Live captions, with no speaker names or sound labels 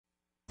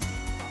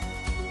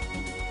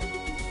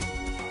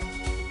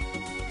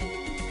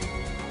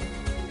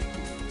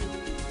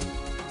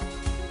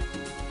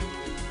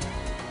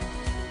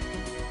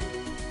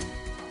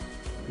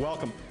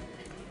Welcome.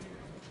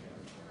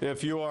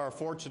 If you are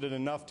fortunate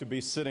enough to be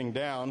sitting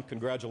down,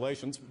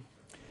 congratulations.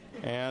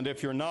 And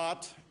if you're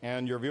not,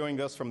 and you're viewing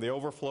this from the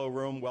overflow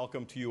room,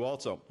 welcome to you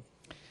also.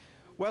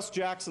 Wes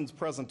Jackson's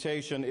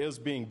presentation is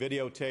being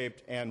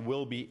videotaped and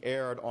will be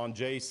aired on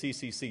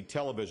JCCC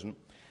television,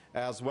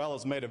 as well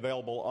as made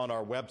available on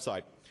our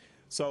website.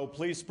 So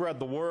please spread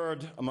the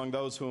word among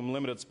those whom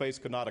limited space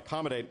could not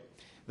accommodate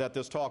that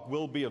this talk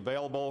will be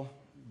available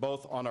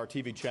both on our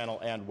TV channel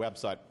and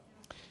website.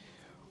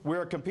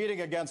 We're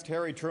competing against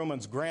Harry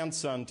Truman's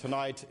grandson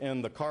tonight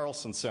in the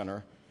Carlson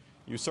Center.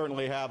 You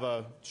certainly have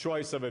a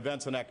choice of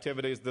events and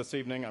activities this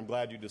evening. I'm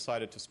glad you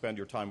decided to spend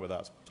your time with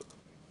us.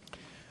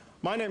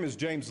 My name is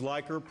James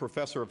Leiker,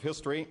 Professor of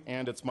History,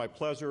 and it's my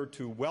pleasure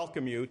to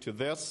welcome you to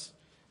this,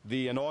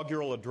 the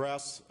inaugural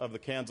address of the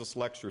Kansas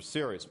Lecture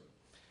Series.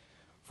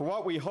 For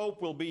what we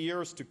hope will be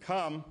years to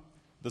come,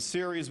 the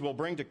series will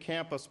bring to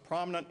campus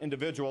prominent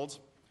individuals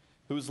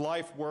whose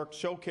life work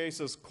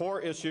showcases core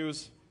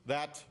issues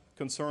that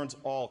concerns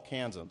all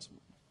Kansans.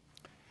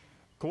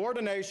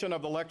 Coordination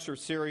of the lecture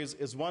series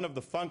is one of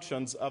the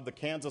functions of the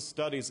Kansas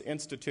Studies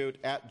Institute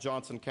at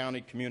Johnson County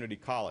Community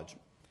College.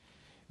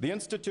 The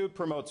Institute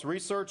promotes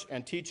research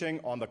and teaching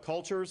on the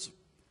cultures,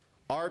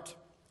 art,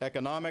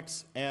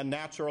 economics, and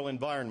natural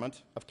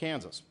environment of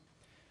Kansas.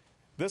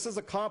 This is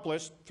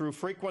accomplished through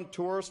frequent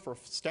tours for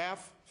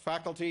staff,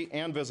 faculty,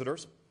 and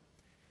visitors,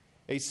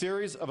 a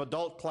series of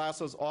adult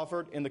classes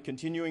offered in the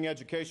continuing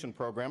education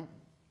program,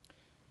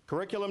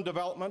 curriculum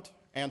development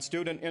and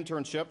student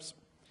internships,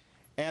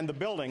 and the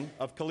building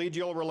of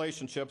collegial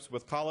relationships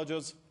with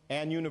colleges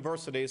and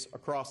universities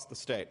across the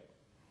state.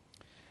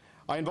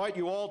 I invite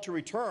you all to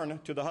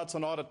return to the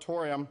Hudson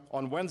Auditorium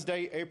on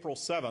Wednesday, April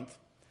 7th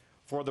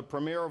for the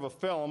premiere of a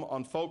film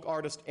on folk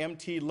artist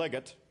M.T.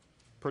 Liggett,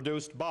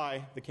 produced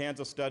by the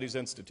Kansas Studies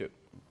Institute.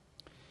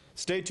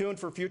 Stay tuned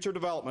for future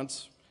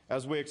developments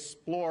as we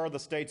explore the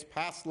state's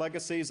past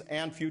legacies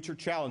and future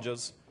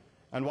challenges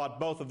and what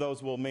both of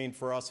those will mean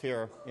for us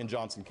here in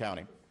Johnson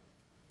County.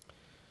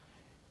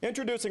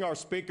 Introducing our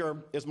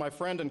speaker is my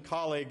friend and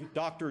colleague,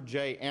 Dr.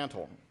 Jay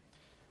Antle.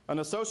 An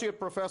associate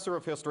professor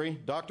of history,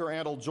 Dr.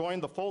 Antle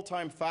joined the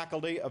full-time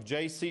faculty of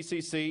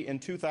JCCC in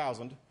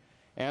 2000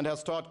 and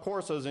has taught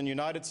courses in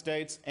United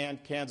States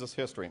and Kansas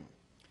history.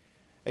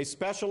 A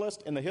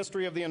specialist in the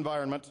history of the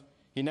environment,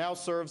 he now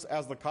serves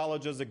as the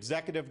college's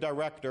executive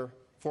director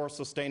for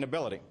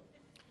sustainability.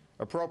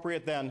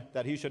 Appropriate then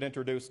that he should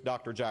introduce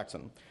Dr.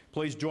 Jackson.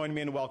 Please join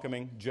me in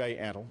welcoming Jay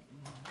Antle.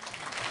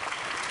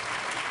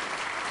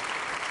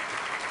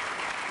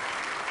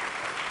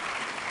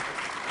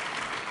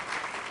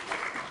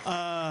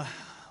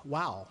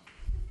 Wow.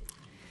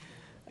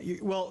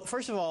 Well,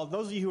 first of all,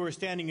 those of you who are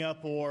standing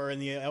up or in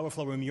the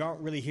overflow room, you aren't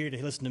really here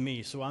to listen to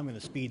me, so I'm going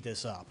to speed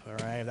this up, all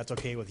right, if that's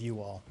okay with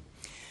you all.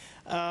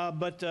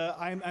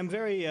 I'm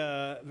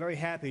very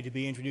happy to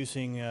be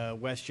introducing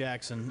Wes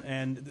Jackson,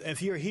 and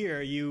if you're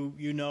here,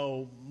 you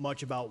know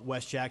much about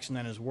Wes Jackson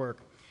and his work.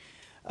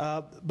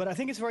 But I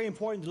think it's very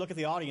important to look at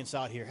the audience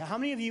out here. How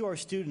many of you are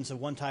students of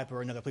one type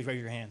or another? Please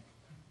raise your hand.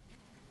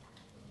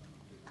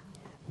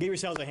 Give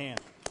yourselves a hand.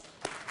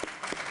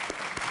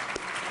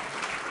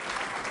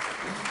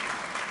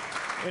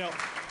 You know,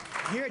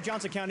 here at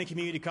Johnson County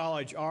Community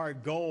College, our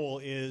goal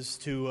is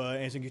to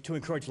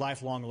encourage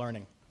lifelong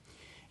learning.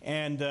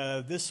 And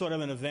this sort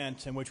of an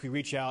event in which we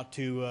reach out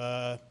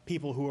to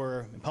people who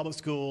are in public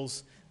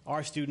schools,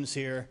 our students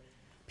here,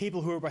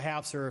 people who are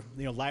perhaps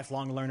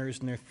lifelong learners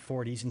in their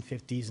 40s and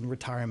 50s in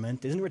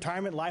retirement. Isn't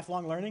retirement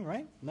lifelong learning,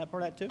 right? Isn't that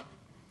part of that too?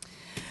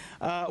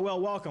 Well,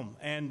 welcome.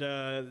 And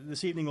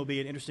this evening will be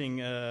an interesting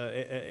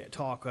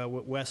talk.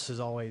 Wes is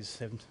always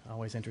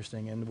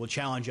interesting and will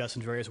challenge us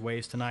in various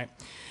ways tonight.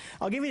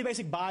 I'll give you a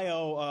basic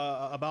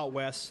bio about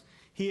Wes.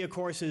 He, of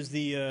course, is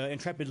the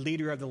intrepid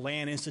leader of the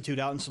Land Institute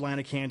out in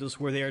Salina, Kansas,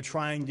 where they are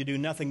trying to do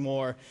nothing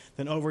more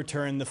than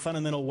overturn the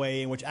fundamental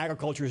way in which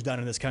agriculture is done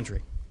in this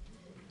country.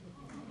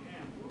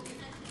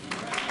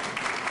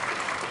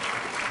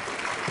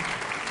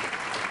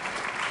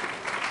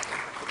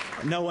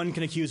 No one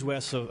can accuse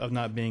Wes of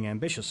not being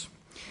ambitious.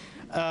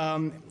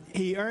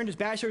 He earned his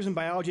bachelor's in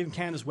biology from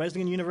Kansas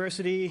Wesleyan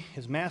University,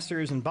 his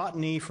master's in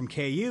botany from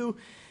KU,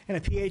 and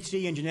a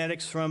PhD in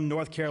genetics from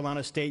North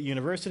Carolina State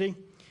University.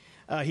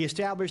 He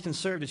established and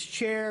served as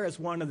chair as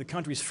one of the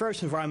country's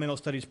first environmental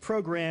studies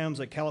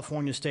programs at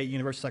California State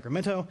University,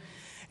 Sacramento,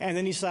 and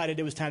then he decided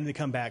it was time to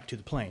come back to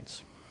the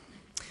Plains,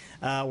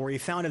 where he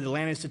founded the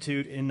Land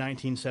Institute in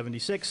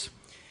 1976.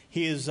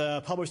 He has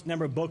published a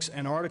number of books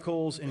and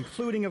articles,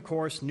 including, of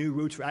course, New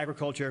Roots for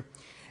Agriculture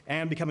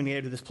and Becoming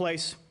Native to This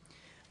Place,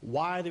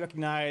 widely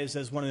recognized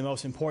as one of the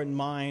most important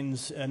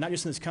minds, not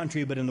just in this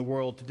country, but in the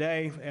world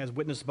today, as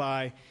witnessed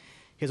by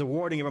his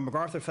awarding of a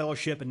MacArthur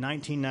Fellowship in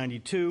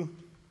 1992,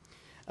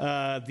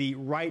 the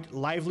Right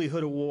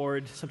Livelihood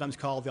Award, sometimes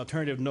called the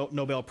Alternative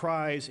Nobel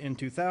Prize, in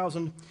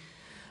 2000.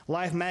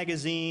 Life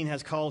magazine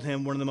has called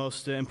him one of the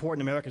most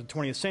important Americans of the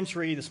 20th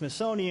century. The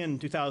Smithsonian in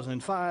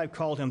 2005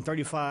 called him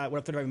 35. What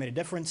if 35 made a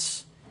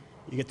difference?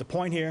 You get the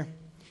point here.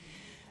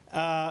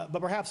 But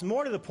perhaps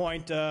more to the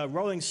point,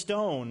 Rolling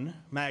Stone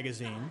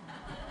magazine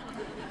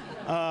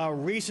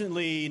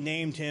recently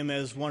named him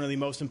as one of the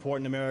most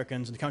important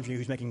Americans in the country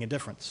who's making a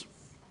difference.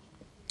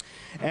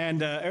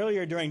 And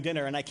earlier during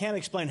dinner, and I can't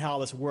explain how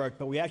this worked,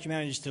 but we actually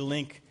managed to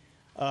link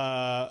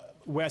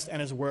West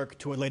and his work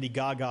to a Lady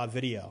Gaga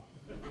video.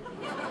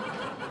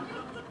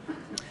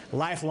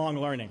 Lifelong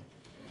learning.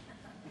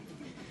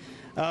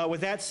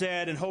 With that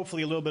said, and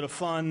hopefully a little bit of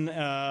fun,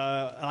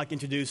 I'd like to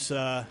introduce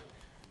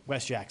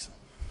Wes Jackson.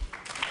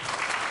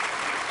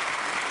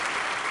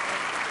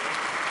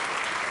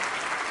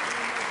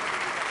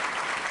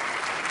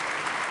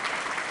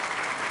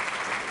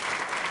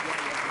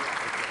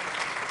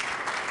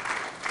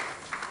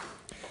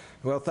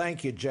 Well,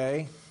 thank you,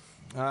 Jay.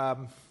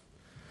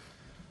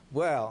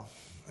 Well,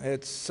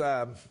 it's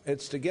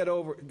good to get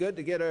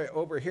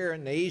over here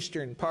in the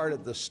eastern part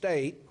of the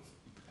state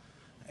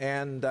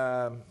and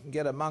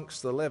get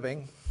amongst the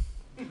living.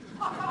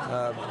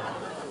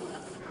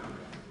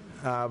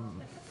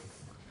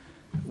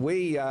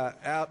 We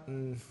out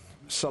in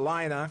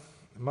Salina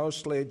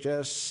mostly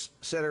just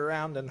sit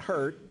around and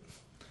hurt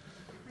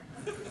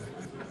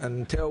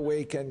until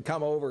we can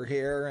come over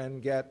here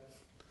and get,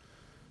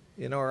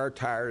 you know, our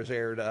tires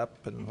aired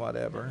up and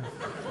whatever.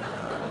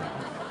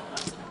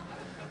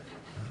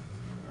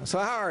 So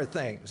how are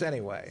things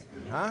anyway,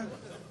 huh?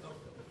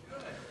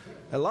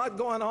 A lot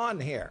going on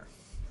here.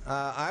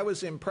 I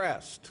was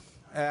impressed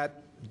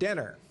at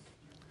dinner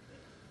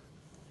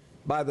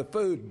by the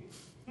food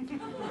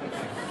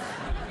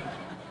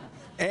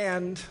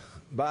and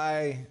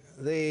by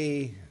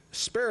the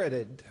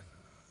spirited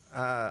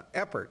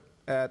effort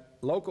at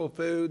local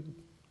food,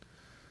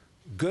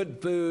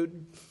 good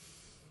food,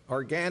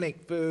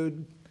 organic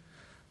food.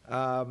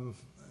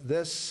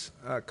 This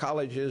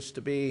college is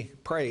to be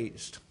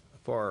praised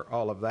for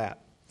all of that.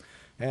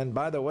 And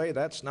by the way,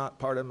 that's not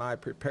part of my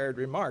prepared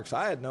remarks.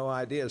 I had no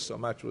idea so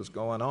much was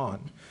going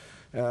on,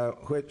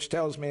 which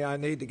tells me I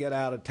need to get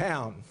out of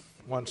town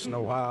once in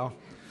a while,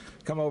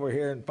 come over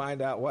here and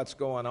find out what's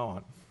going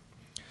on.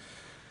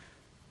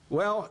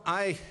 Well,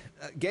 I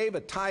gave a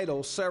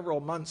title several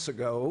months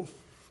ago,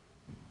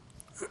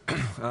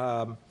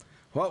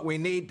 What We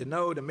Need to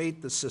Know to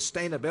Meet the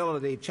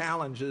Sustainability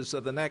Challenges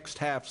of the Next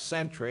Half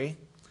Century.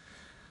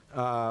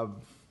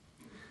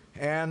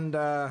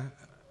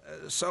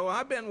 So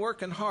I've been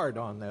working hard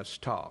on this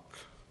talk.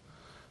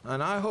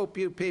 And I hope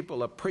you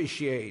people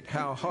appreciate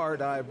how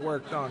hard I've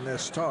worked on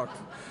this talk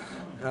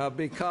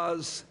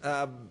because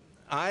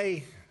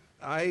I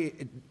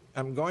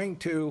am going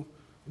to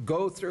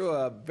go through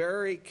a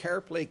very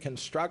carefully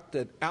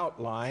constructed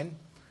outline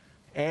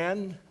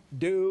and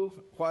do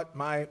what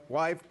my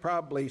wife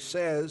probably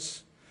said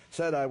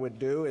I would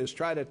do, is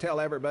try to tell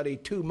everybody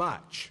too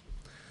much.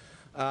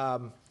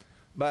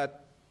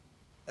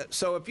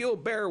 So if you'll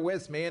bear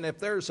with me, and if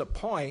there's a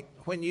point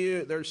when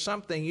there's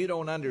something you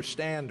don't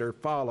understand or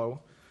follow,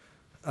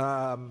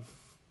 don't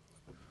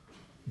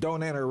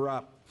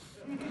interrupt.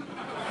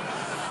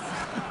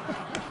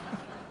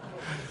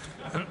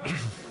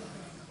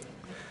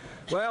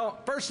 Well,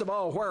 first of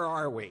all, where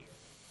are we?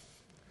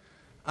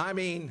 I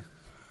mean,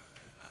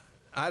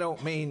 I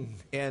don't mean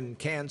in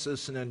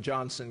Kansas and in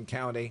Johnson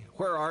County.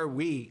 Where are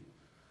we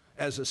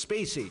as a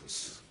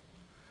species,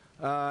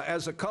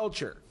 as a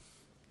culture,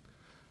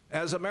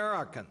 as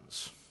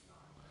Americans,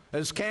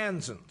 as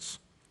Kansans?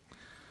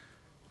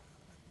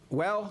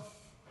 Well,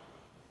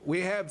 we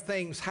have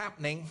things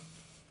happening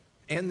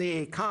in the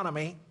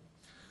economy,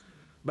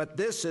 but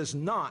this is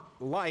not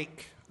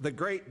like the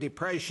Great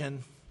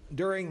Depression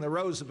during the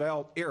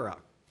Roosevelt era.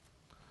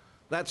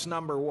 That's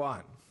number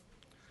one.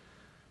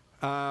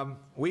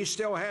 We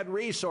still had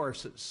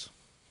resources,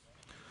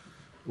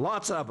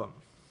 lots of them.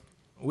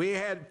 We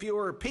had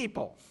fewer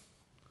people,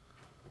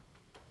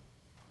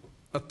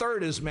 a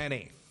third as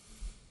many.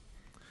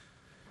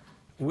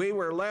 We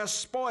were less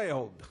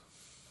spoiled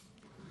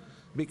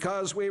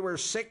because we were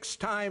 6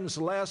 times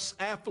less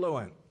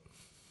affluent.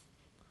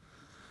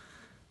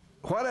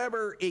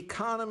 Whatever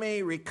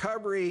economy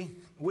recovery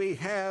we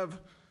have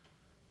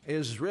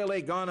is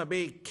really going to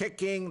be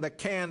kicking the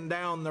can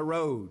down the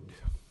road.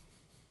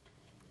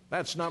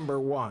 That's number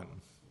one.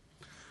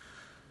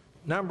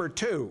 Number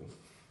two,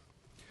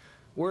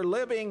 we're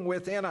living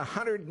within a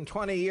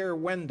 120-year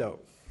window.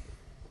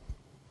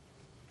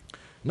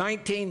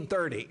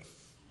 1930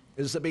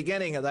 is the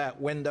beginning of that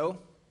window.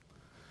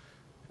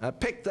 I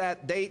picked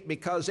that date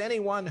because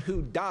anyone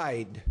who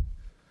died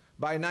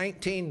by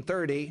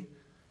 1930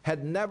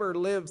 had never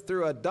lived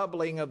through a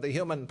doubling of the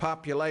human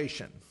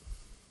population.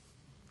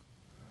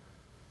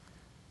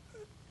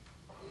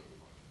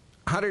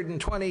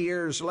 120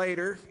 years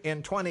later,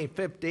 in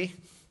 2050,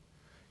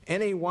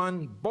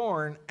 anyone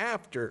born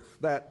after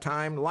that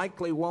time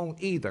likely won't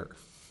either.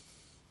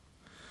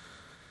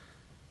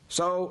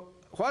 So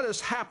what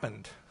has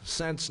happened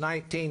since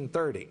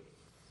 1930?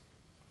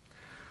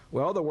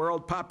 Well, the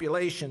world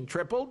population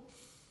tripled.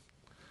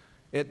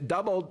 It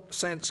doubled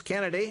since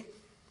Kennedy.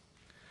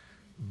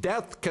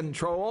 Death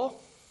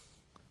control,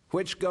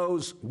 which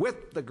goes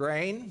with the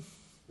grain,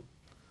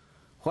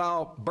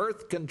 while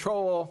birth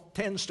control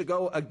tends to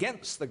go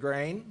against the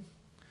grain,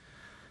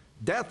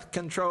 death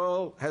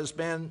control has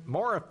been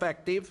more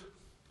effective,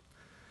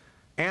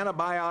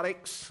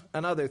 antibiotics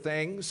and other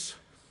things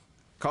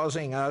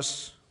causing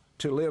us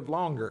to live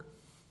longer.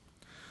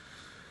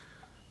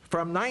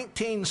 From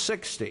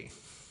 1960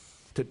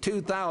 to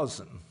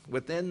 2000,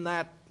 within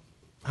that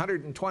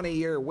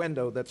 120-year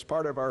window that's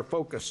part of our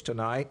focus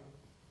tonight,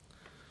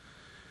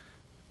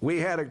 we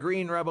had a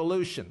green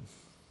revolution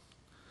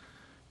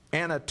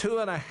and a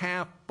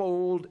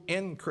 2.5-fold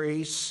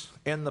increase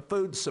in the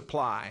food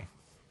supply.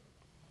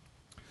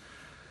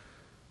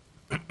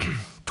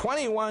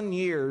 21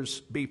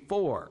 years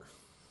before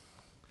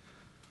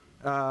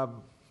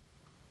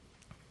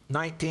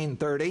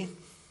 1930,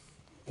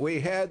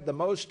 we had the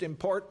most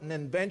important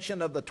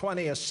invention of the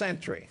 20th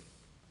century.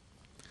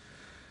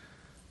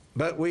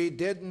 But it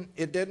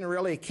didn't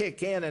really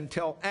kick in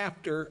until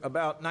after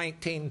about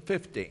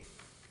 1950.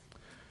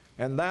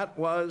 And that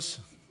was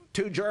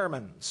two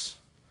Germans,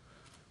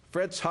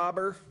 Fritz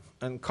Haber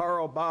and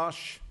Karl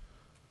Bosch,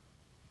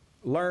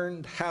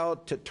 learned how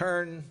to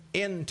turn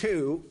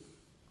into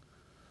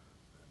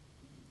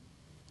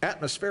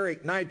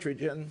atmospheric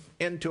nitrogen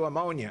into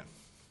ammonia.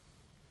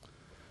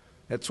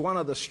 It's one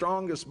of the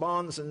strongest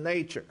bonds in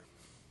nature.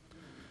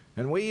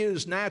 And we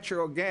use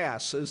natural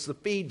gas as the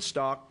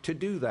feedstock to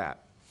do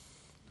that.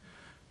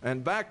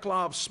 And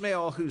Vaclav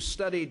Smil, who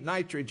studied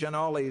nitrogen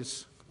all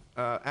his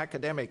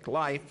academic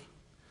life,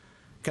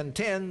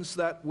 contends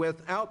that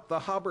without the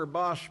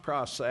Haber-Bosch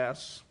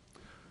process,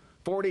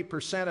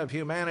 40% of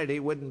humanity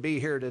wouldn't be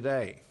here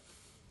today.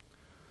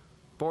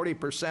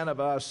 40% of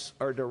us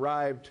are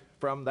derived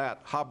from that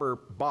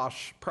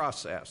Haber-Bosch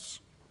process.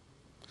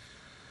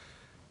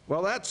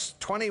 Well, that's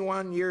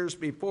 21 years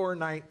before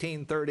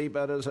 1930,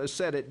 but as I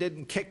said, it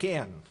didn't kick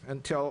in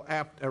until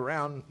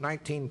around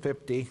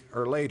 1950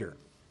 or later.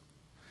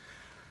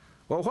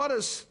 Well,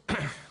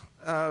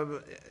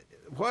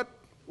 what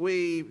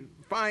we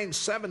find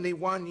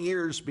 71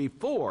 years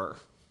before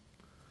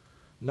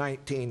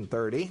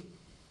 1930,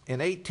 in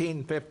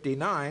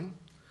 1859,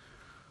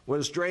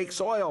 was Drake's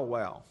oil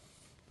well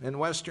in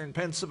western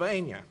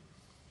Pennsylvania.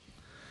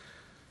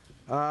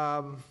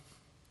 In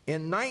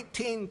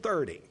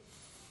 1930,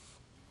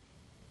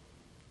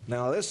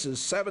 now this is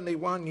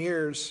 71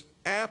 years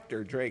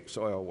after Drake's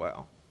oil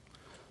well,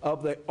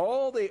 of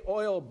all the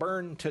oil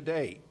burned to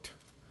date,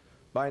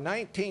 by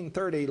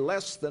 1930,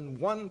 less than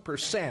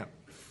 1%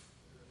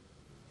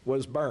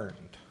 was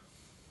burned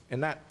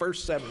in that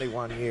first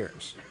 71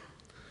 years.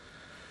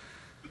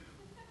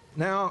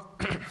 Now,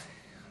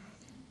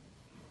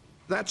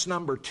 that's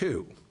number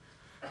two.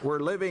 We're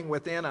living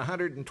within a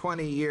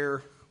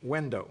 120-year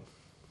window.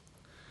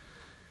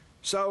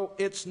 So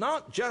it's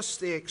not just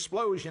the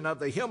explosion of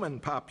the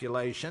human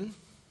population.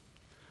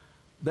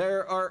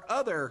 There are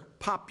other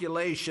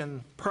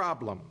population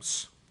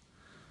problems.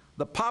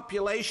 The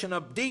population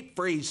of deep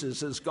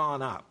freezes has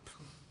gone up.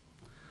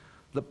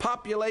 The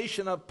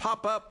population of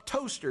pop-up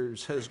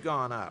toasters has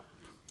gone up.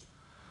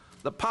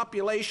 The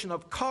population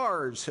of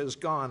cars has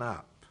gone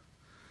up.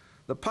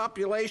 The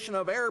population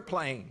of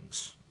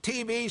airplanes,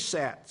 TV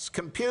sets,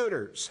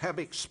 computers have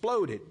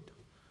exploded.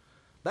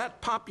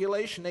 That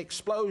population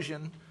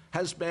explosion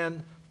has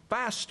been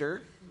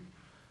faster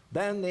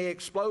than the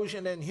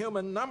explosion in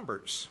human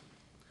numbers.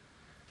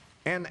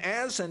 And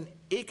as an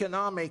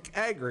economic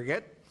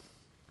aggregate,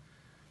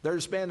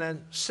 there's been a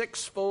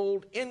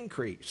 6-fold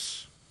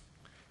increase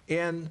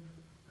in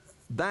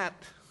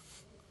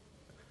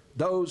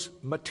those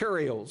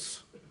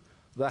materials,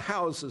 the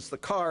houses, the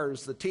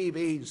cars, the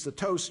TVs, the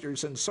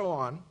toasters, and so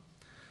on.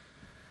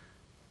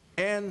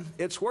 And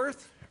it's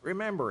worth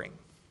remembering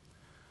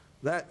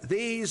that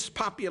these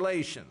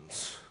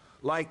populations,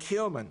 like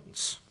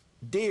humans,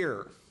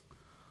 deer,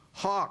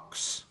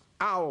 hawks,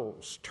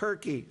 owls,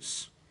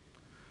 turkeys,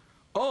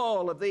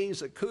 all of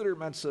these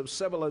accoutrements of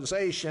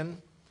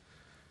civilization,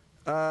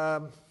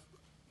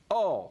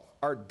 all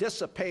are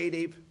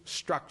dissipative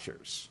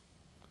structures.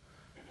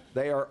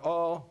 They are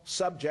all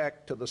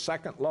subject to the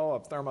second law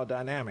of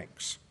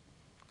thermodynamics.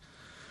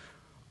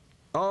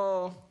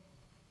 All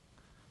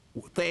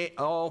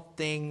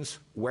things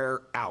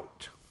wear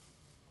out.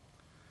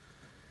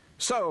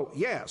 So,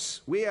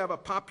 yes, we have a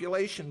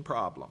population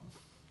problem.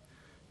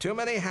 Too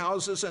many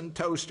houses and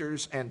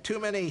toasters and too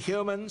many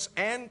humans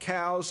and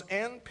cows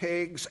and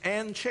pigs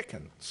and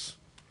chickens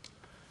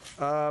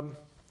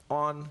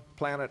on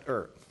planet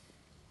Earth.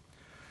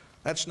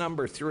 That's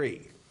number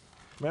three.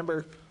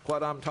 Remember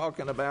what I'm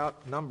talking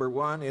about? Number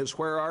one is,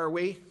 where are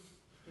we?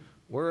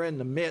 We're in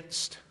the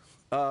midst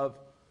of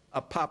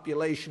a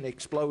population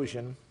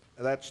explosion.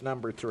 That's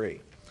number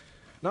three.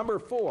 Number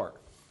four,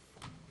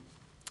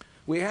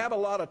 we have a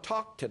lot of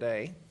talk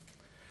today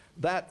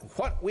that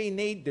what we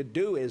need to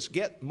do is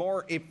get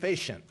more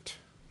efficient,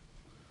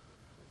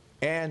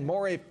 and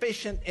more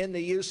efficient in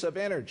the use of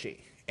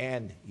energy.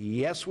 And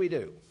yes, we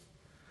do.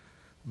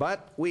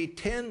 But we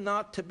tend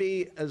not to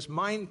be as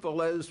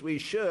mindful as we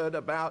should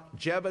about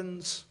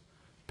Jevons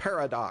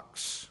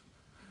paradox.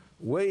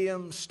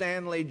 William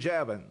Stanley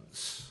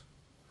Jevons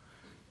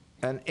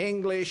an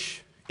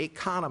English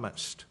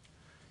economist,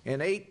 in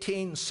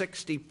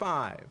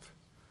 1865,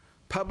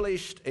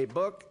 published a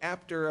book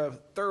after a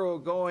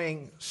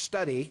thoroughgoing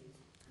study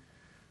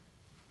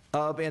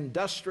of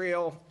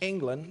industrial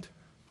England,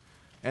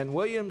 and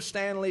William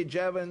Stanley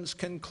Jevons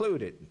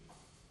concluded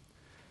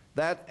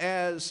that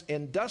as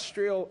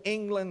industrial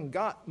England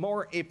got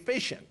more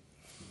efficient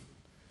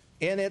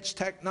in its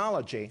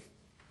technology,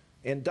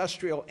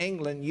 industrial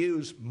England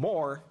used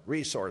more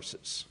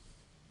resources.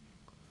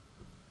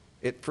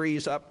 It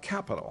frees up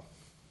capital.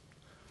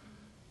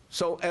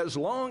 So as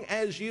long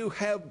as you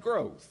have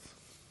growth,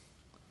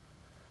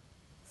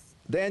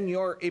 then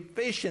your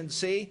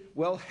efficiency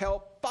will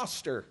help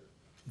foster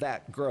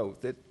that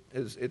growth. It,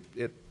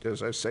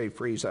 as I say,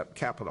 frees up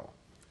capital.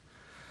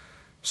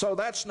 So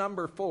that's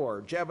number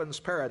 4, Jevons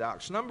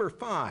paradox. Number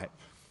 5,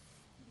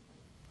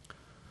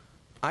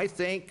 I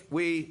think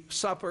we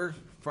suffer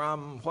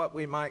from what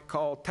we might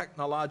call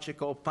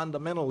technological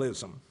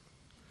fundamentalism,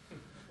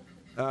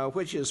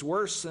 which is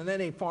worse than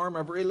any form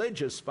of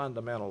religious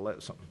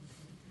fundamentalism.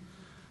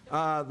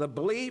 The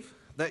belief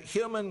that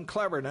human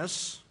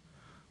cleverness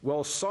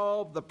will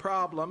solve the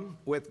problem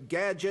with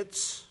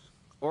gadgets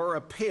or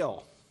a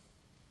pill.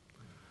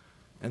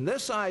 And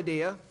this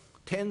idea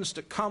tends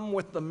to come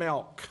with the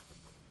milk.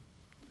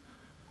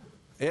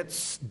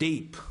 It's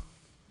deep.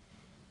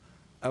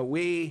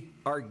 We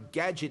are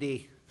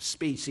gadgety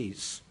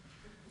species.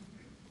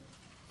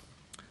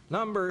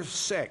 Number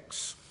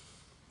 6,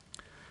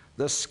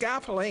 the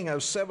scaffolding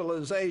of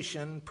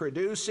civilization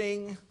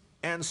producing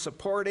and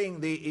supporting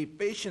the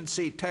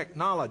efficiency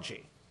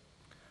technology.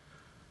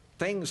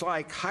 Things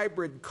like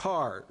hybrid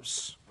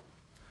cars,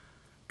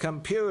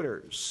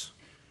 computers,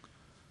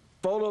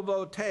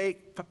 photovoltaic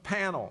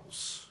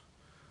panels,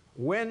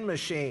 wind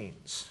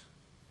machines,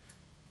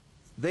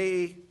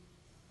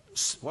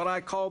 what I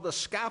call the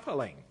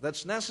scaffolding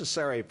that's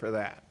necessary for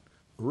that.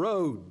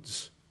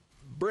 Roads,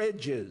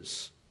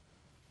 bridges,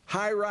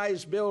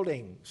 high-rise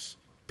buildings,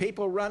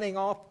 people running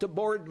off to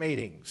board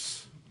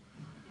meetings,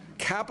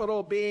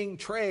 capital being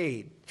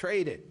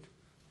traded.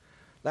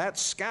 That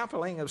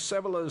scaffolding of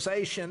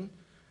civilization,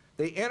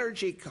 the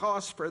energy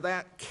cost for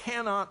that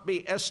cannot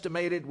be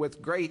estimated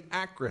with great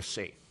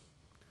accuracy.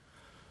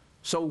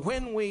 So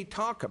when we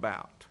talk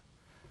about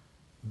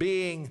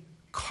being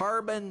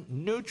carbon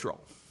neutral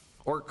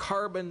or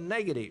carbon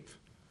negative,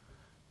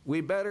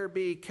 we better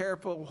be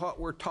careful what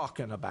we're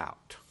talking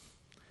about,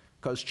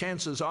 because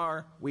chances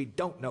are we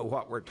don't know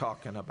what we're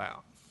talking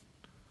about.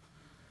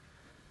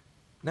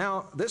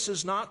 Now, this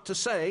is not to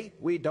say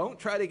we don't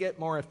try to get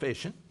more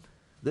efficient.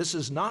 This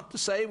is not to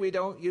say we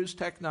don't use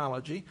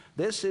technology.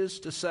 This is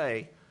to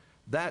say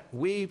that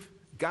we've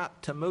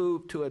got to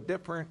move to a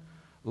different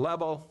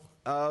level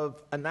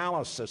of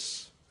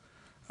analysis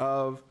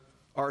of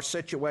our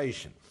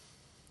situation.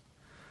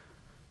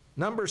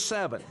 Number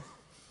 7,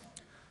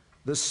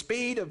 the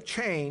speed of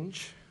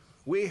change.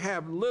 We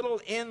have little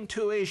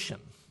intuition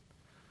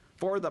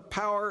for the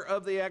power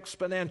of the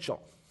exponential.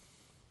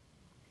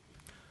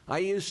 I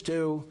used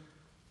to,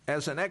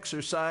 as an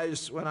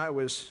exercise when I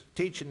was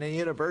teaching in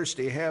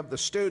university, have the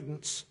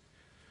students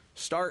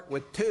start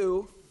with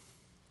 2,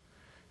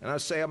 and I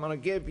say, I'm going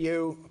to give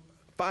you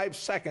 5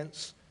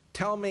 seconds.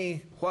 Tell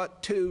me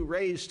what 2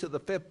 raised to the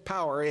 5th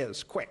power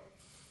is, quick.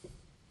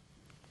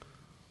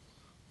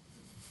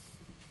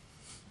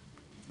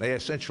 They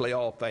essentially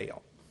all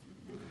fail.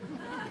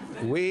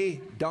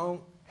 We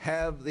don't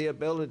have the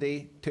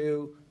ability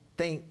to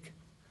think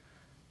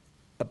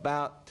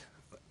about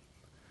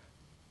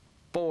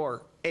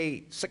 4,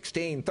 8,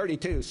 16,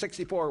 32,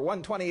 64,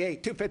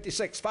 128,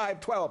 256,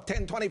 512,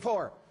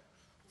 1024.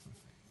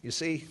 You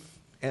see?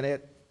 And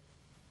it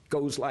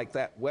goes like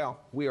that. Well,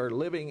 we are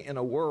living in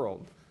a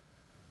world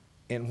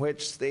in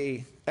which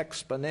the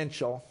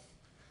exponential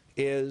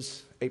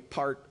is a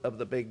part of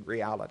the big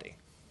reality.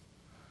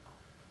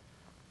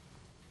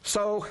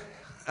 So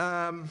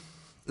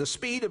the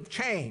speed of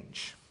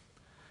change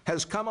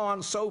has come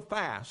on so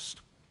fast.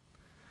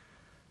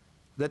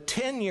 The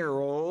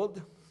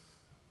 10-year-old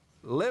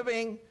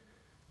living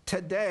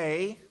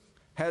today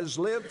has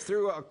lived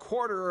through a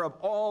quarter of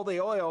all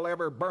the oil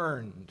ever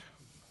burned.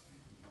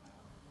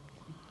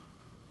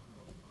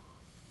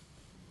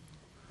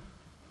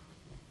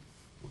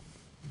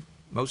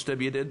 Most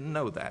of you didn't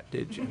know that,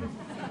 did you?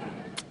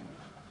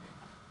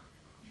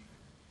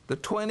 The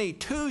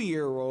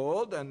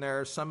 22-year-old, and there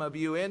are some of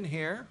you in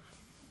here,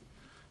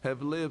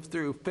 have lived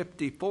through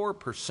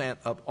 54%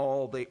 of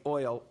all the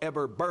oil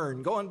ever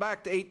burned, going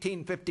back to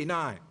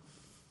 1859.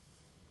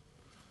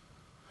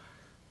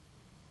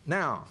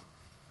 Now,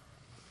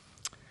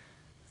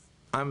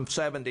 I'm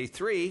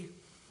 73,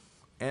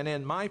 and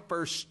in my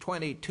first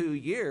 22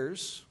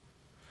 years,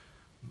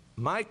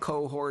 my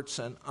cohorts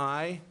and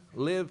I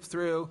lived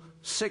through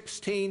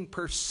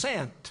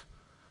 16%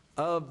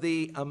 of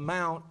the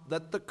amount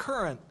that the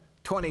current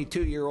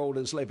 22-year-old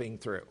is living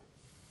through.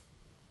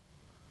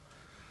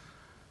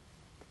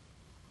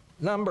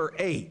 Number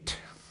 8,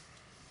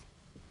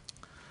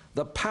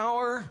 the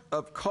power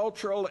of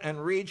cultural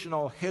and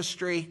regional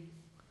history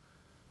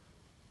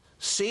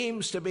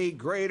seems to be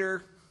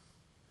greater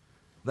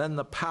than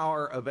the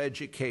power of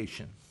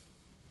education.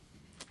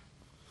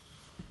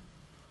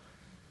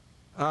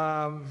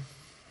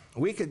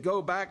 We could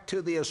go back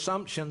to the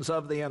assumptions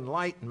of the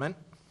Enlightenment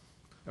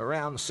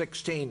around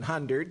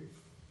 1600.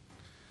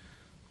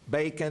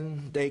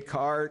 Bacon,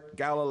 Descartes,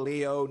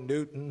 Galileo,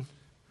 Newton.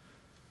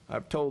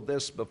 I've told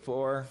this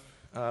before.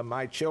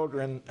 My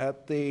children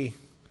at the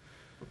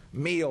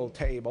meal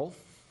table,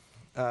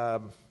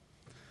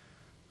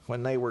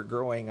 when they were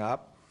growing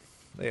up,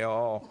 they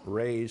all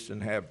raised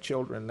and have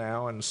children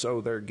now, and so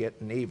they're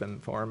getting even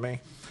for me.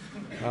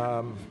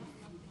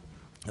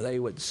 They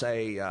would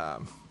say,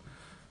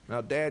 now,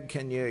 Dad,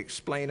 can you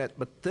explain it,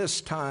 but this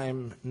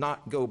time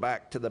not go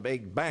back to the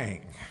Big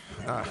Bang?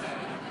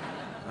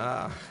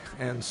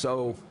 And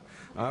so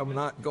I'm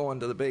not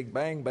going to the Big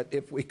Bang, but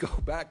if we go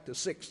back to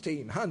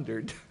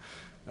 1600,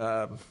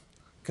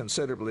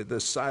 considerably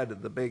this side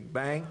of the Big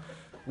Bang,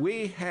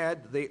 we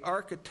had the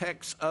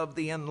architects of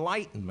the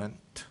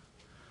Enlightenment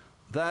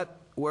that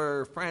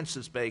were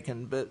Francis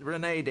Bacon, but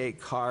René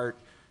Descartes,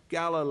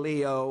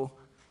 Galileo,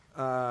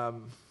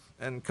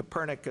 and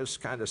Copernicus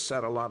kind of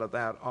set a lot of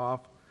that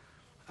off.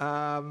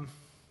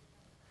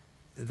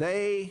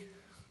 They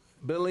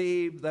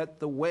believe that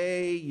the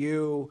way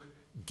you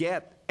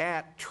get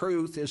at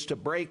truth is to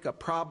break a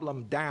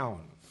problem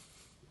down.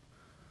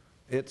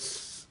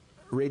 It's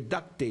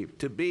reductive,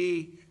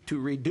 to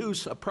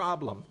reduce a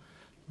problem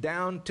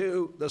down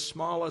to the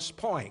smallest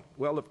point.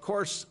 Well, of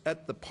course,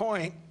 at the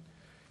point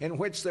in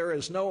which there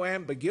is no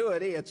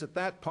ambiguity, it's at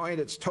that point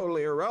it's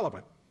totally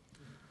irrelevant.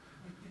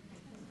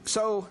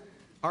 So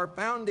our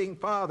founding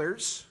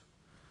fathers,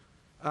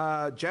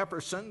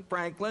 Jefferson,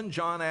 Franklin,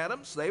 John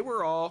Adams, they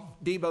were all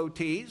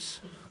devotees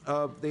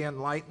of the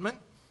Enlightenment.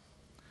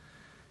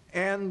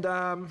 And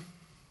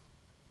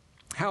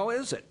how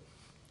is it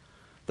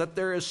that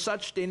there is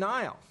such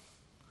denial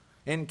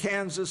in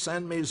Kansas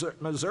and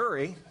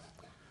Missouri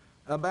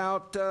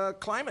about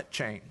climate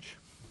change?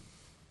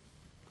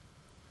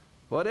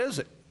 What is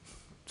it?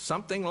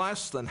 Something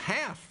less than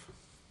half.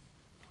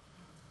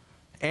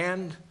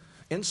 And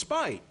in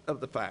spite of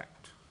the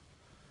fact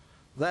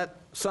that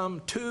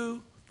some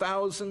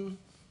 2,000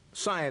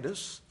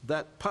 scientists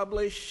that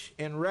publish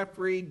in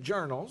refereed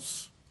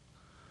journals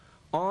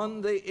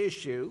on the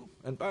issue,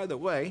 and by the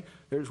way,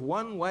 there's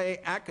one way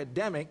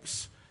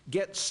academics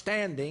get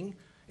standing,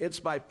 it's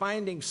by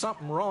finding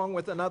something wrong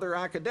with another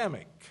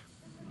academic.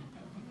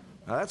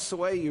 Now, that's the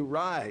way you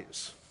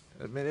rise.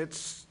 I mean,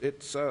 it's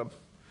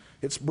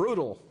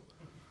brutal,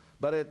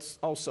 but it's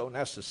also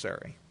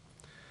necessary.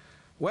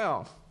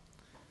 Well,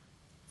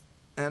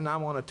 and I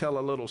want to tell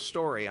a little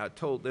story. I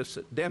told this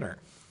at dinner,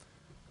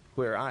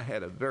 where I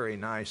had a very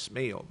nice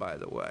meal, by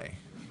the way.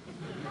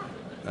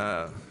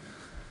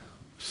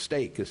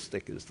 Steak as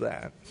thick as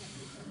that,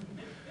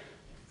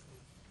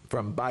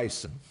 from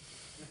bison,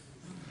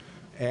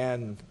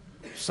 and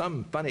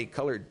some funny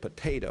colored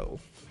potato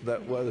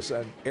that was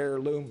an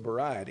heirloom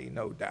variety,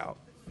 no doubt.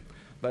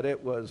 But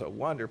it was a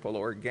wonderful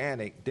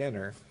organic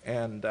dinner,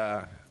 and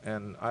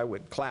I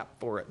would clap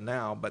for it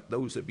now, but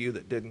those of you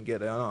that didn't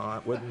get on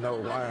it wouldn't know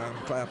why I'm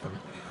clapping.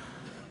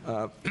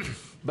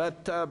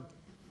 But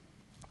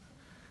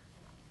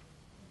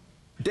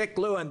Dick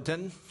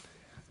Lewontin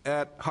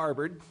at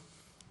Harvard,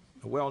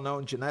 a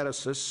well-known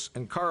geneticist,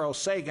 and Carl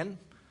Sagan,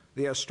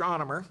 the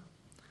astronomer,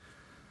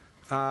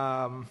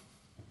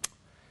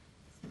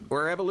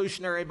 were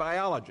evolutionary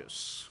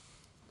biologists.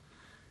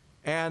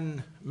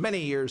 And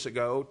many years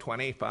ago,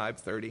 25,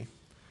 30,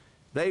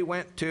 they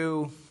went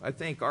to, I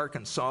think,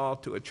 Arkansas,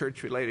 to a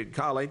church-related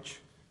college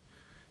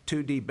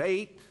to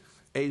debate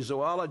a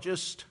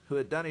zoologist who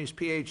had done his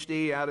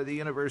PhD out of the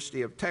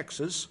University of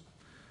Texas.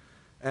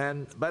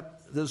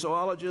 But the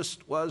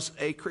zoologist was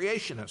a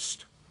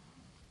creationist.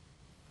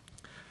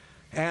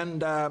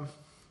 And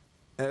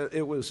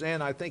it was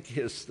in, I think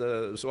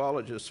the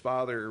zoologist's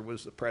father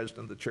was the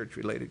president of the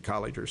church-related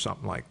college or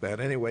something like that.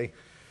 Anyway,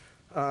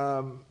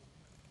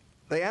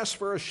 they asked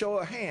for a show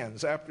of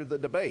hands after the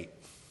debate.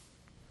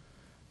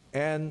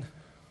 And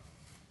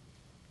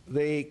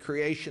the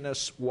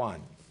creationists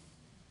won.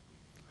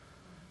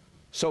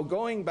 So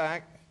going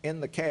back in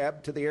the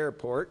cab to the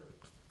airport,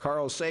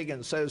 Carl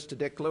Sagan says to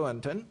Dick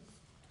Lewontin,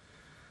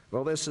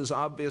 well, this is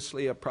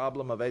obviously a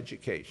problem of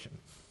education.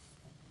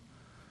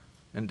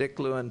 And Dick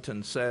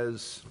Lewontin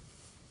says,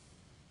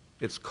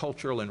 it's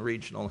cultural and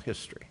regional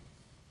history.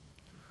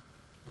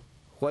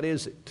 What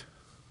is it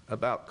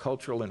about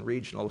cultural and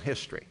regional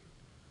history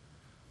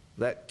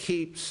that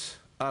keeps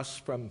us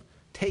from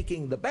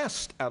taking the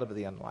best out of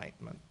the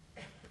Enlightenment?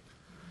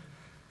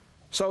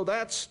 So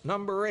that's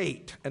number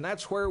 8, and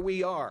that's where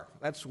we are.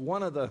 That's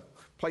one of the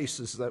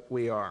places that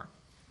we are.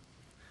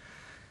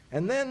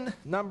 And then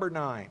number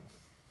 9.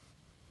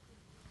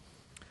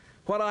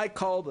 What I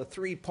call the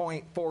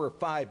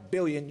 3.45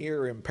 billion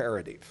year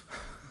imperative.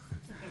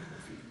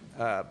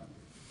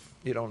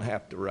 You don't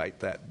have to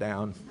write that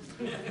down.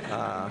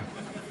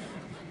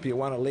 If you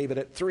want to leave it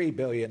at 3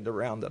 billion to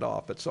round it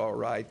off, it's all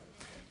right.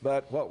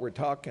 But what we're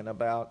talking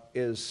about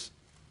is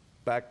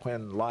back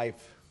when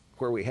life,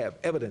 where we have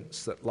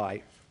evidence that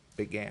life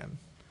began.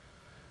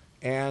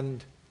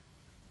 And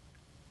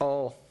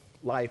all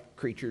life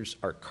creatures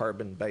are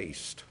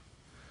carbon-based.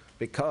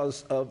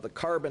 Because of the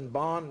carbon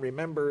bond,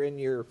 remember in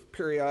your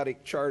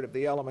periodic chart of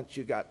the elements,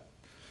 you got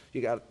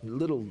a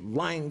little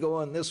line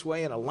going this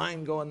way and a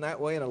line going that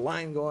way and a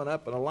line going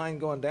up and a line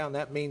going down.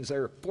 That means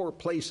there are 4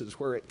 places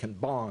where it can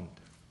bond.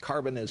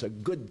 Carbon is a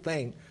good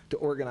thing to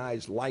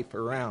organize life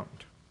around.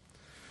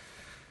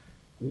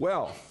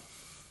 Well,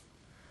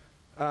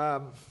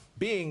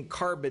 being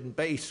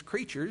carbon-based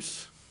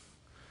creatures,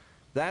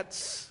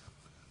 that's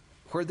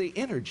where the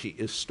energy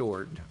is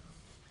stored.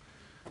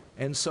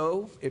 And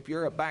so, if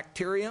you're a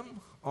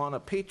bacterium on a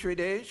petri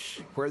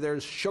dish where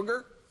there's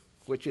sugar,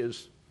 which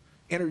is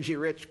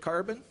energy-rich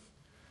carbon,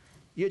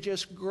 you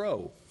just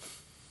grow.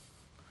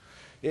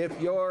 If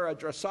you're a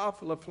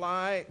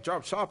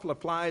Drosophila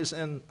flies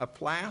in a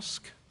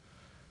flask,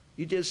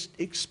 you just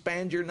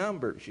expand your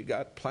numbers. You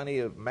got plenty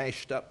of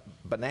mashed up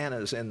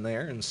bananas in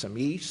there and some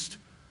yeast.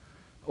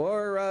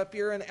 Or if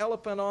you're an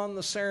elephant on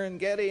the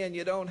Serengeti and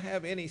you don't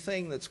have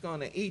anything that's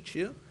going to eat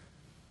you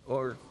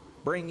or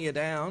bring you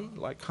down,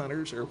 like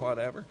hunters or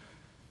whatever,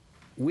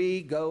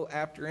 we go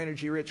after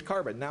energy-rich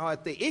carbon. Now,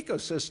 at the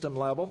ecosystem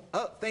level,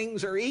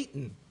 things are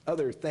eating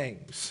other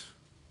things.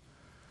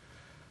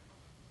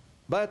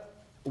 But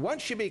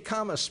once you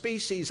become a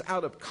species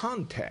out of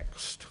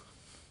context,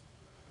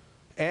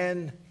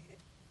 and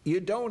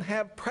you don't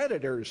have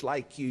predators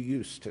like you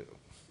used to.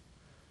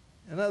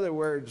 In other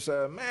words,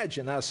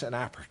 imagine us in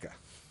Africa,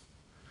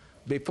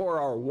 before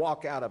our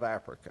walk out of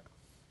Africa,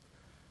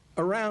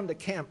 around a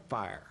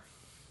campfire.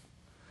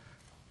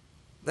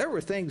 There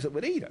were things that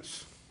would eat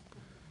us.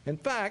 In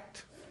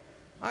fact,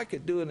 I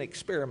could do an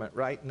experiment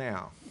right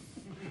now,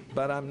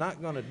 but I'm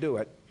not going to do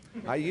it.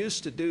 I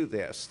used to do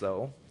this,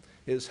 though,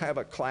 is have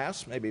a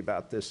class, maybe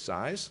about this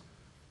size,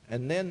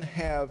 and then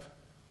have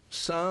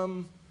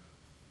some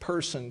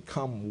person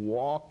come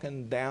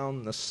walking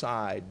down the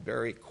side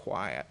very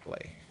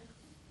quietly.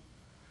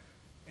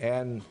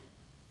 And,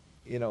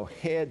 you know,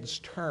 heads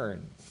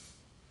turn.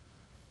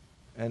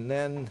 And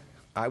then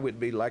I would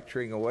be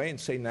lecturing away and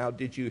say, now,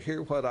 did you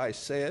hear what I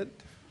said?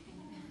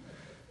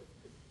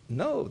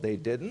 No, they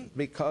didn't,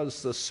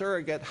 because the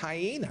surrogate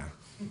hyena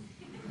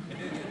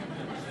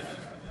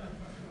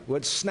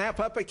would snap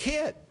up a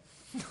kid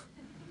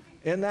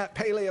in that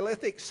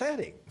Paleolithic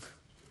setting.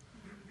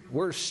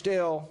 We're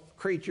still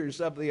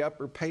creatures of the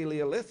Upper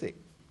Paleolithic.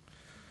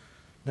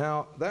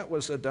 Now, that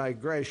was a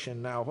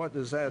digression. Now, what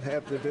does that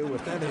have to do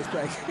with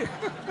anything?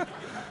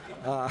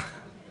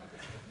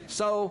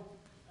 So,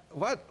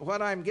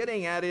 what I'm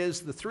getting at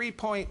is the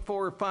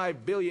 3.45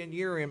 billion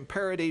year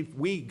imperative,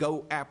 we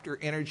go after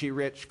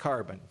energy-rich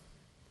carbon.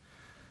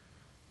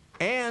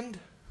 And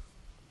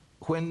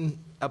when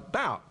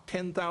about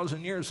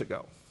 10,000 years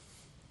ago,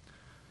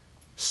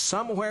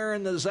 somewhere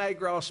in the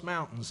Zagros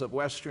Mountains of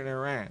western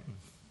Iran,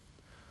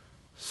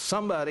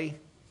 somebody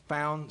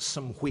found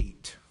some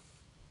wheat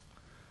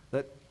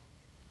that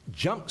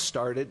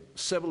jump-started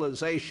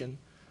civilization.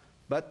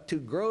 But to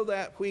grow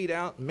that wheat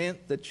out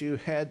meant that you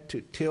had to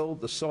till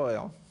the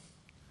soil.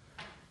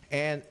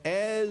 And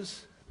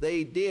as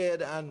they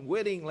did,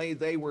 unwittingly,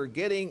 they were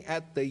getting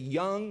at the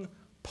young,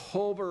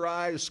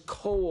 pulverized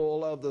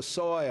coal of the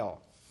soil.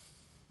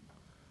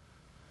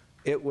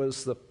 It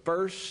was the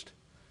first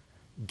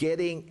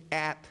getting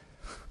at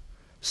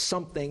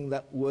something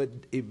that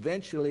would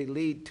eventually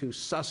lead to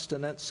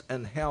sustenance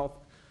and health,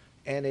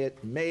 and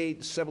it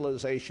made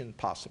civilization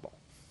possible.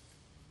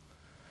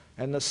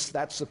 And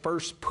that's the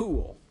first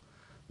pool.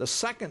 The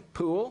second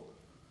pool,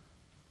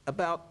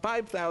 about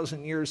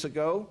 5,000 years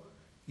ago,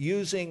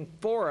 using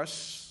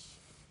forests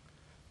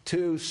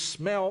to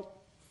smelt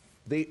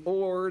the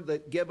ore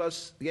that gave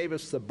us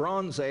the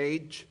Bronze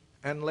Age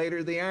and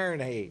later the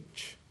Iron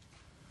Age.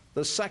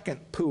 The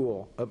second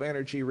pool of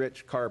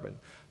energy-rich carbon.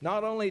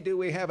 Not only do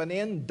we have an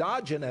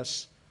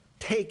endogenous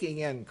taking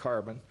in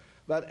carbon,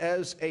 but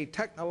as a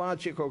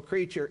technological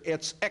creature,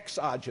 it's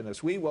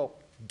exogenous. We will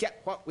get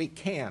what we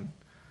can.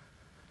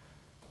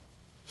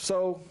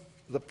 So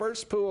the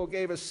first pool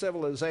gave us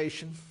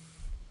civilization.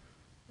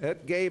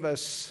 It gave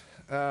us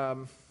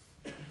the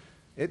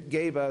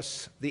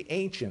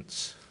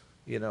ancients,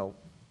 you know,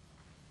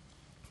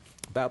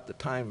 about the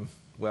time,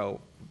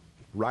 well,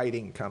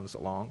 writing comes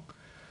along.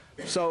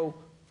 So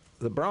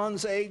the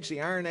Bronze Age,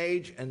 the Iron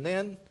Age, and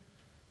then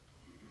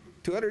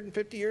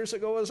 250 years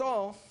ago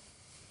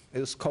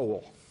is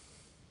coal.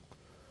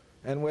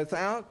 And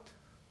without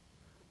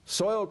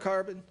soil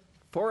carbon,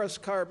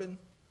 forest carbon,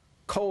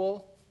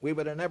 coal, we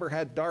would have never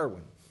had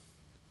Darwin.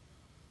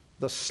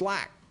 The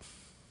slack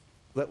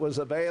that was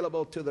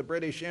available to the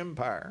British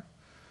Empire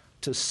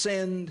to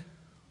send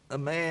a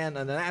man,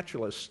 a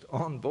naturalist,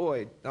 on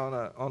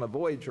a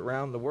voyage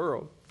around the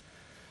world.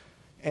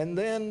 And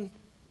then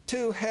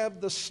to have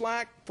the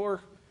slack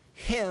for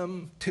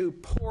him to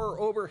pore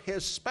over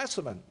his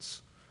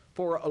specimens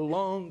for a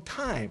long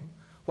time,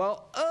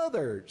 while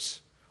others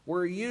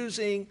were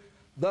using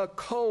the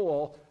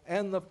coal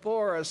and the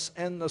forests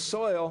and the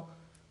soil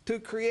to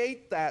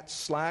create that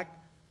slack.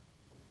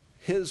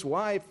 his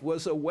wife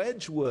was a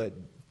Wedgwood,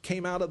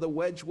 came out of the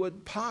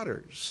Wedgwood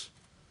potters.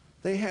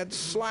 They had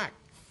slack.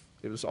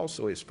 It was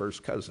also his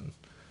first cousin.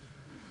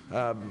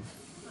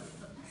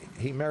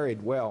 He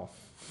married well.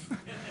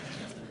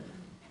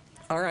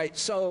 All right,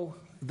 so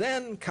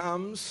then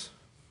comes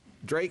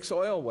Drake's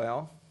oil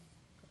well,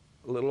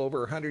 a little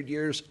over 100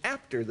 years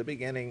after the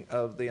beginning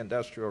of the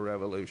Industrial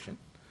Revolution.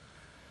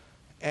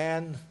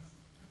 And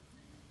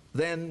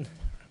then,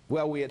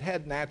 well, we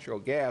had natural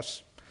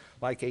gas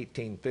like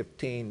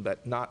 1815,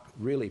 but not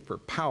really for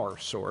power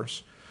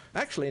source.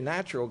 Actually,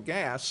 natural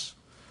gas,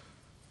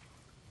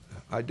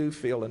 I do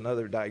feel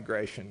another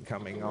digression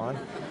coming on.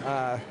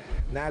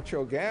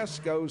 Natural gas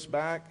goes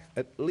back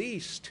at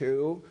least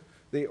to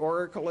the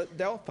oracle at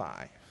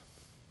Delphi,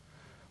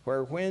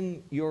 where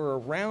when you're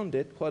around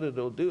it, what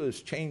it'll do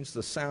is change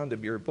the sound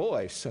of your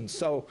voice. And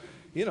so,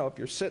 you know, if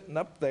you're sitting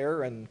up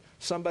there and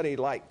somebody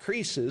like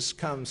Croesus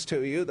comes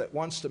to you that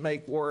wants to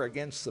make war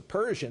against the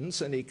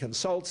Persians, and he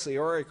consults the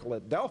oracle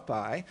at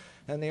Delphi,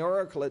 and the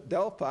oracle at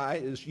Delphi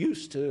is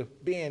used to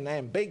being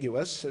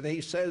ambiguous, and he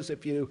says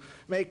if you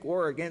make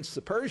war against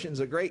the Persians,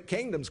 a great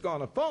kingdom's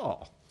going to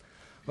fall.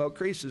 Well,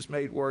 Croesus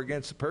made war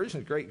against the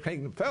Persians, a great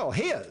kingdom fell.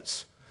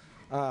 His.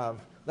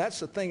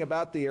 That's the thing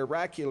about the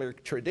oracular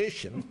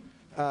tradition.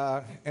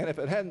 And if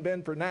it hadn't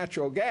been for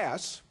natural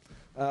gas,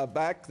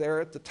 back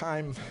there at the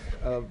time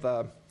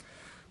of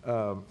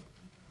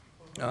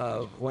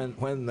when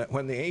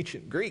the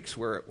ancient Greeks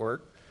were at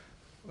work,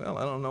 well,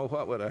 I don't know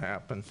what would have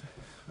happened.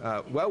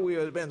 Well, we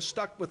would have been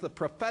stuck with the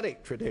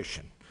prophetic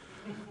tradition,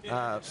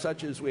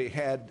 such as we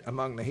had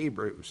among the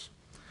Hebrews.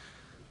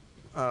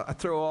 I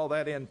throw all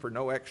that in for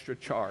no extra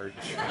charge.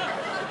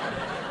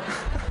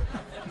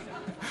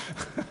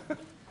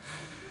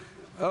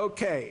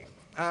 Okay,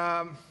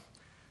 now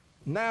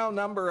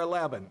number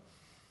 11.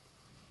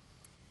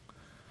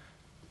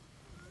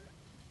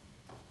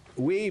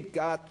 We've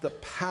got the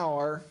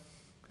power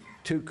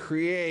to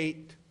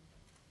create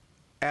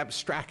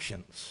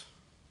abstractions.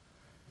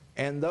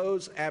 And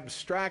those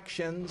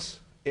abstractions,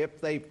 if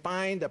they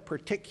find a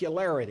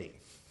particularity,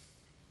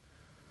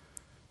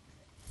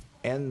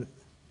 and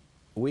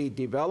we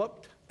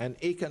developed an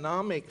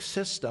economic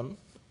system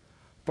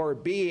for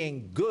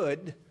being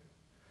good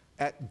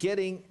at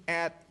getting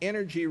at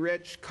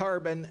energy-rich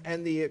carbon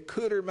and the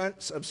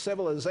accoutrements of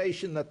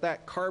civilization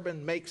that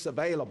carbon makes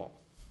available.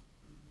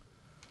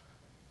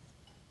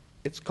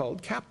 It's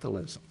called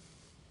capitalism.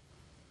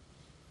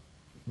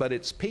 But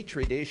it's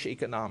Petri dish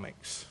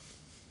economics.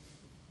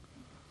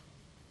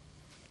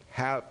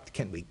 How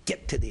can we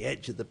get to the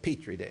edge of the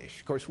Petri dish?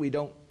 Of course, we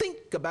don't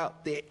think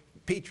about the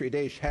Petri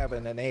dish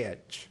having an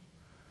edge,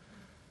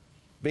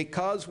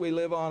 because we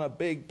live on a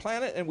big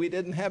planet and we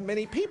didn't have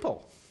many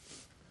people.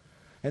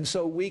 And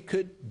so we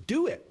could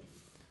do it.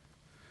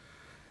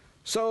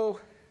 So,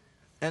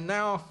 and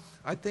now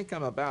I think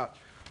I'm about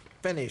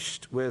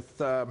finished with,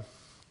 I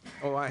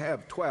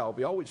have 12.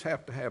 You always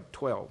have to have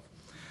 12.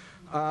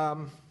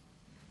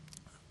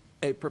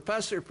 A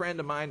professor friend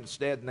of mine is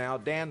dead now,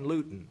 Dan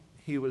Luton.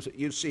 He was at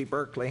UC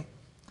Berkeley.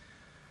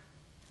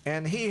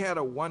 And he had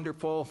a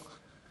wonderful,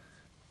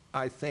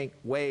 I think,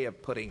 way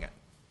of putting it.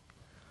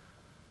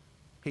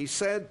 He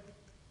said,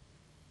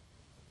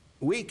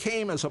 we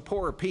came as a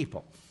poor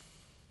people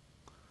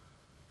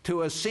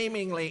to a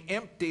seemingly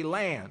empty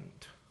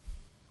land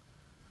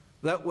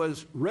that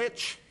was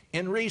rich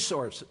in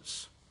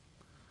resources.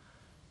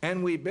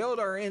 And we built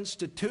our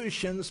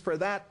institutions for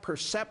that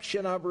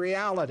perception of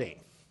reality.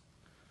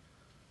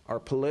 Our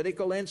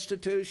political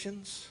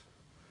institutions,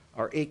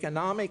 our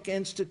economic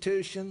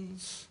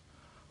institutions,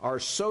 our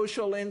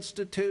social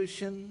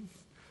institutions,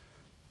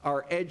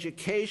 our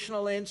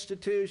educational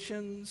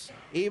institutions,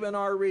 even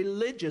our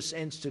religious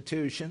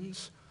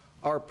institutions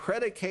are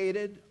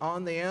predicated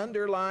on the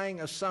underlying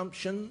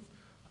assumption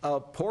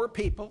of poor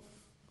people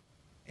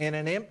in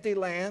an empty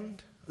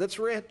land that's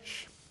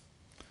rich.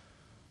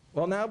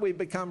 Well, now we've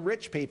become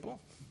rich people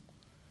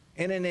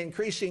in an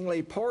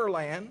increasingly poor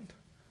land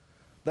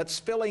that's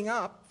filling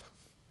up,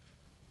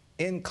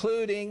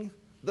 including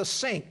the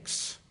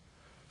sinks.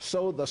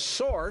 So the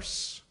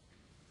source,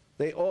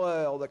 the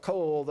oil, the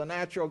coal, the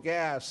natural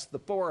gas, the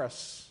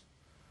forests,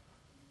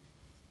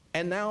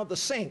 and now the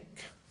sink.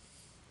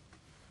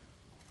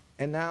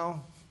 And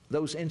now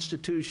those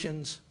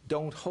institutions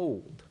don't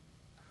hold.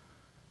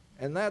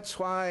 And that's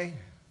why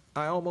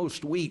I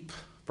almost weep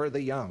for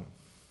the young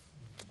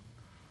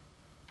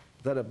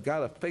that have got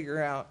to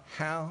figure out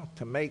how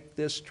to make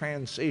this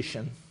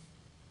transition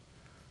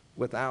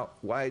without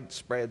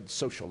widespread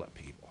social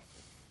upheaval.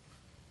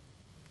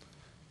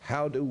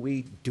 How do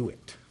we do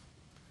it?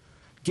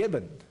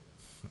 Given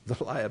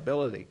the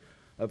liability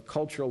of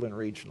cultural and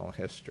regional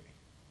history.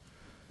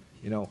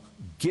 You know,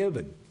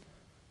 given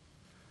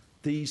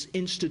these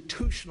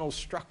institutional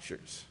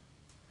structures.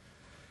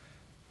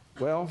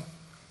 Well,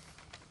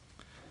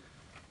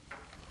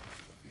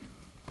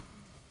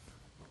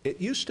 it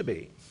used to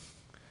be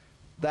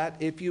that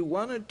if you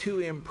wanted to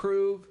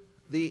improve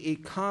the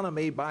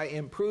economy by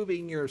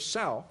improving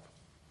yourself,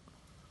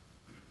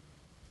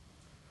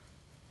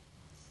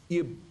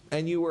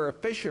 and you were a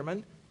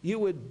fisherman, you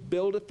would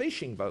build a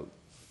fishing boat.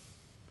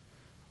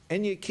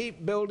 And you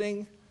keep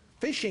building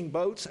fishing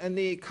boats and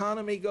the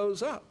economy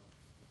goes up.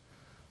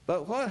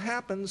 But what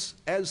happens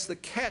as the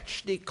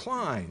catch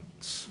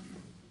declines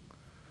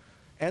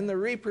and the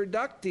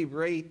reproductive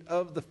rate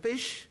of the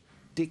fish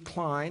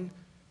decline?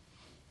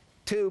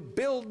 To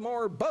build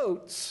more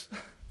boats,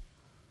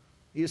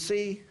 you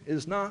see,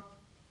 is not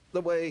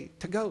the way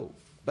to go.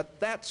 But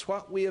that's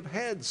what we have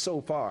had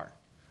so far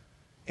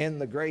in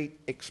the great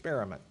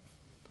experiment.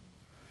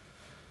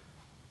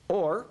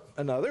 Or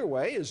another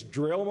way is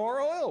drill more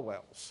oil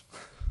wells,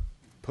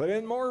 put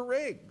in more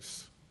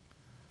rigs.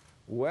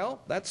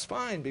 Well, that's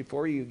fine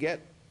before you get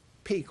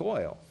peak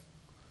oil,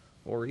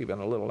 or even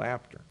a little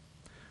after.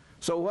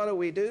 So what do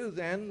we do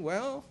then?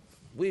 Well,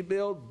 we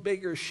build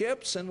bigger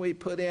ships and we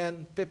put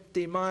in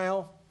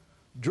 50-mile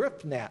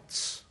drift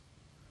nets,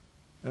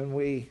 and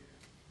we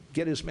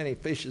get as many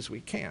fish as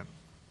we can.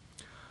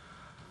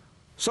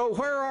 So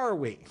where are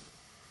we?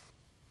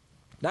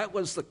 That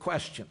was the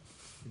question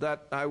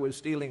that I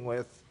was dealing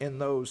with in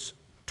those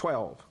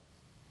 12.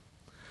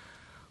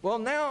 Well,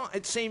 now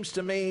it seems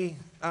to me,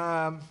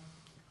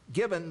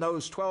 given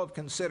those 12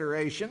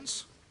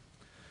 considerations,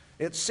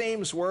 it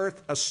seems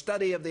worth a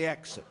study of the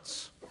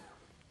exits.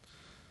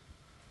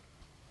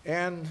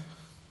 And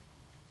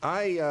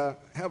I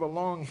have a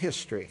long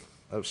history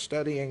of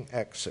studying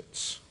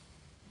exits.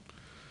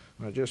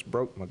 I just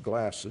broke my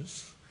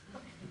glasses.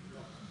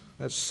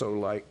 That's so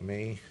like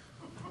me.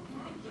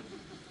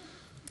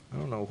 I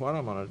don't know what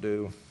I'm going to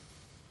do.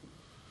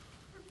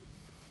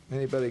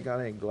 Anybody got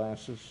any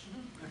glasses?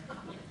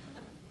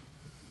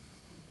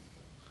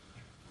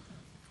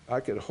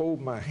 I could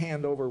hold my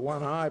hand over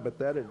one eye, but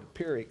that'd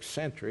appear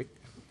eccentric.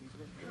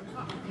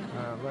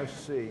 Let's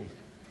see.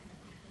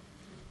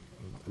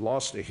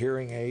 Lost a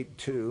hearing aid,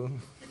 too.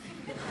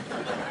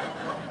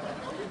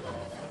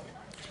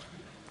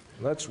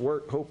 Let's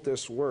hope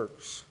this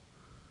works.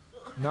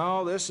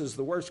 No, this is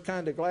the worst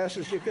kind of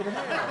glasses you could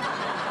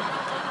have.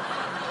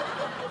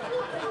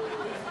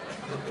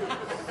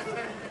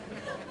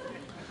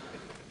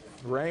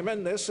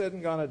 Raymond, this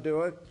isn't going to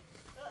do it.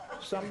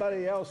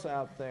 Somebody else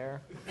out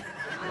there.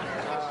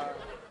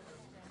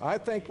 I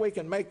think we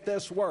can make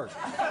this work.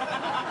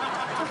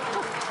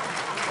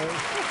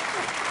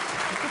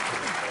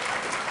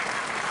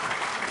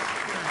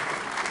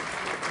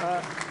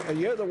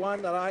 You're the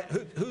one that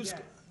who's...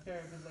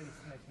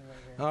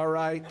 All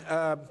right.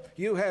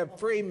 You have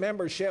free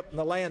membership in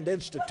the Land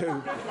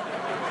Institute.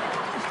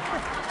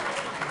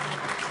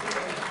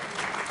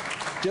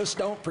 Just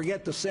don't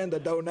forget to send a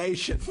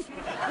donation.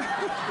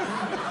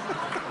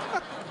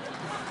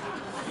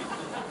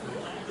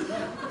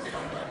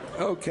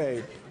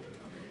 Okay.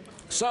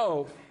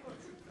 So,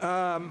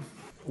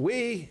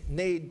 we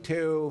need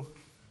to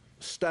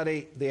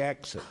study the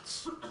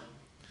exits.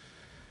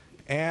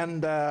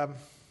 And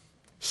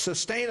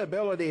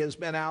sustainability has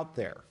been out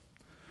there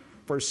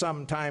for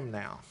some time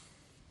now.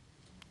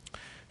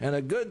 And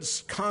a good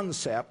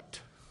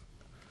concept,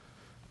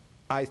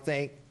 I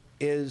think,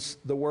 is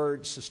the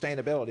word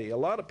sustainability. A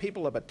lot of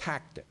people have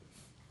attacked it.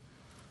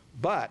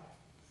 But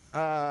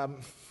the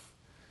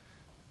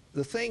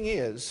thing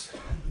is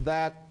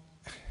that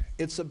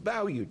it's a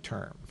value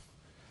term.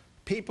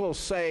 People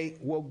say,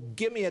 well,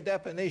 give me a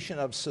definition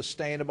of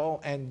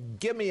sustainable and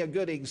give me a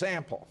good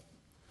example.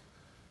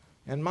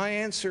 And my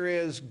answer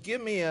is,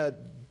 give me a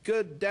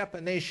good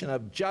definition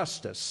of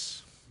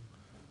justice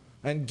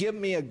and give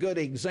me a good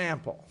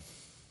example.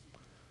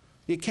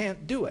 You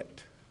can't do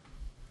it.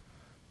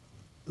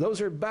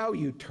 Those are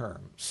value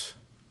terms.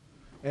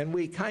 And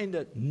we kind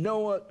of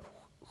know it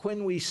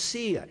when we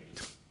see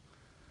it.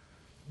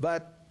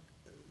 But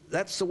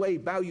that's the way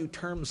value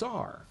terms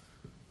are.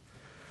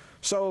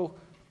 So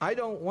I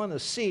don't want to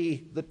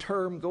see the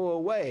term go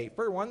away.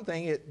 For one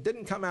thing, it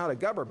didn't come out of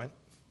government.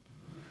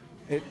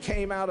 It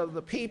came out of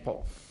the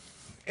people.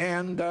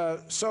 And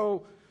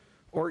so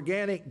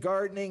organic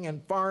gardening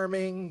and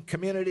farming,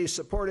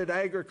 community-supported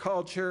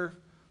agriculture,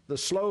 the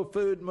slow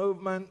food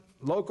movement,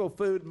 local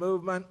food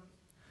movement,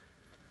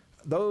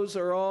 those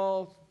are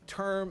all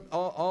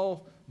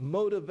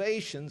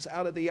motivations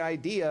out of the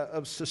idea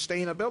of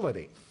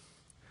sustainability.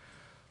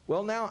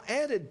 Well, now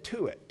added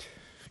to it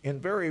in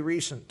very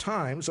recent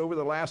times, over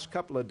the last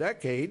couple of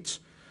decades,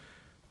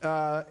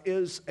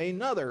 is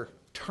another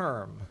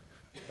term,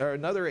 or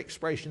another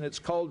expression. It's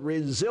called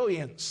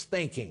resilience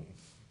thinking.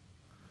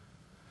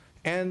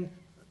 And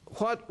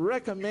what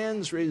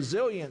recommends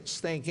resilience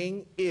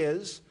thinking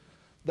is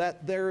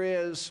that there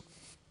is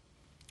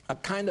a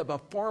kind of a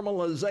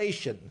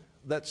formalization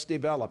that's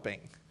developing.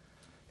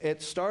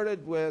 It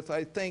started with,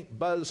 I think,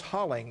 Buzz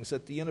Hollings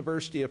at the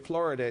University of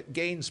Florida at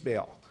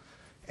Gainesville.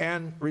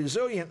 And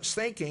resilience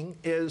thinking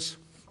is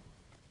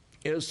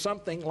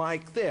something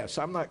like this.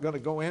 I'm not going to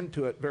go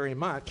into it very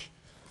much,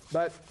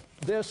 but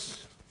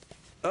this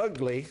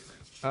ugly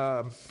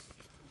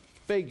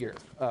figure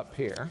up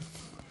here,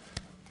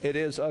 it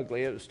is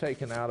ugly. It was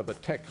taken out of a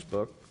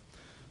textbook.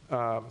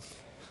 I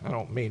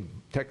don't mean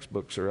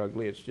textbooks are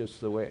ugly. It's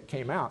just the way it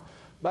came out.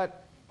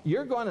 But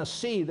You're going to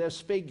see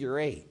this figure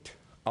 8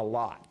 a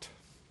lot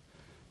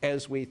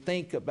as we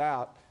think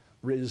about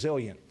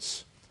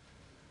resilience.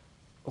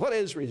 What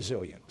is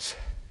resilience?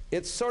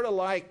 It's sort of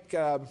like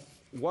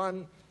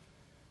one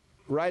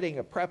writing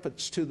a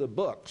preface to the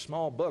book,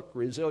 small book,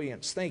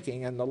 Resilience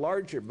Thinking, and the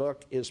larger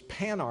book is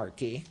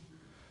Panarchy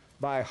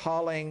by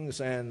Hollings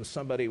and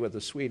somebody with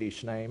a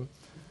Swedish name.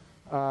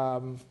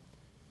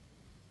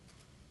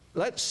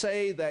 Let's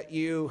say that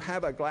you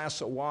have a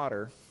glass of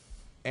water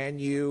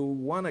and you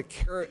want to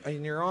carry,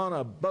 and you're on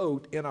a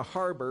boat in a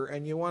harbor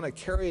and you want to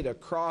carry it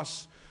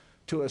across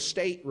to a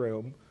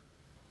stateroom,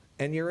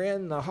 and you're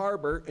in the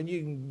harbor and you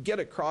can get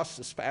across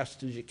as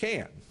fast as you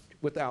can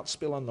without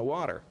spilling the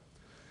water.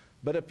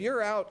 But if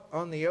you're out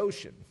on the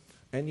ocean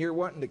and you're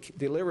wanting to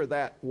deliver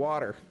that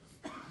water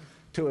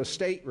to a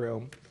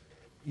stateroom,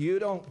 you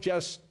don't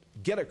just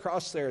get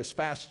across there as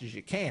fast as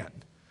you can.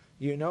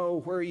 You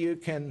know where you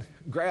can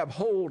grab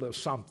hold of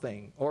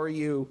something, or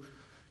you're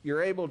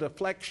able to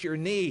flex your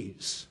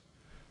knees.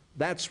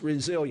 That's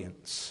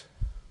resilience.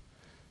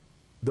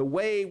 The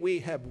way we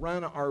have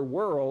run our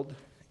world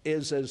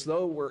is as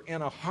though we're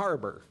in a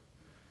harbor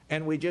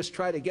and we just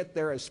try to get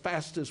there as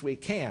fast as we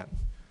can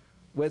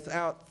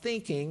without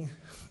thinking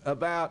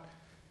about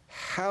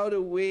how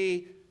do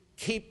we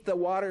keep the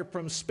water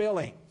from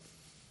spilling.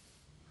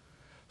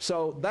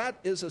 So that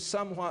is a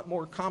somewhat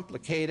more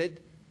complicated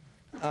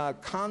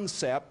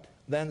concept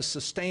than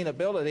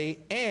sustainability,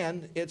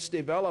 and it's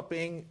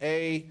developing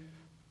a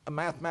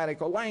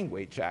mathematical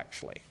language,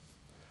 actually.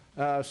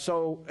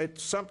 So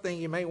it's something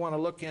you may want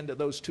to look into,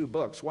 those two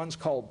books. One's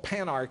called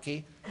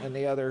Panarchy, and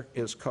the other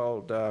is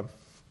called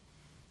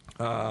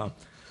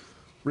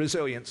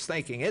Resilience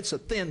Thinking. It's a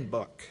thin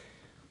book,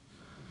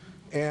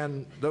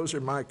 and those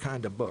are my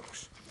kind of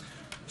books.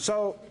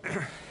 So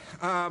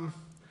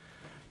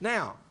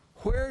now,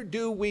 where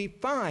do we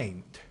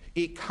find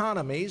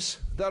economies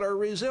that are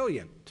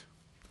resilient?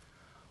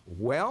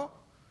 Well,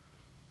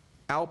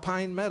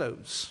 alpine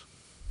meadows,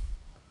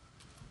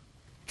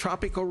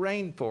 tropical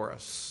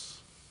rainforests,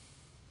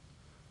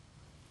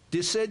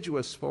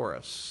 deciduous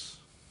forests,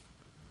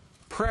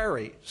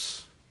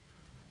 prairies.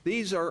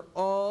 These are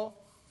all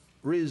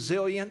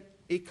resilient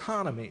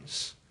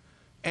economies,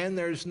 and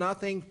there's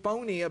nothing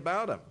phony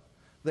about them.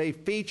 They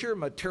feature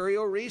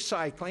material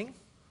recycling,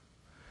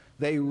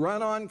 they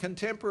run on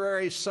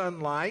contemporary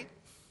sunlight,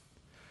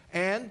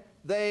 and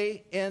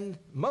they, in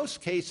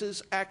most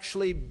cases,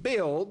 actually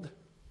build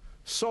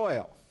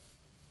soil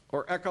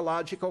or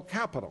ecological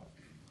capital.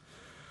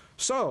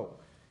 So,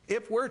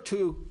 if we're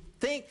to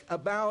think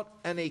about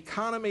an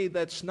economy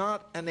that's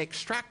not an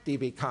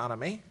extractive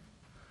economy,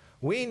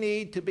 we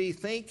need to be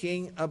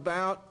thinking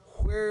about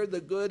where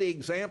the good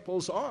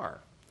examples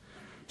are.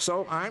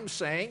 So I'm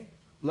saying,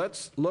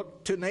 let's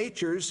look to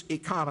nature's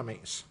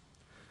economies.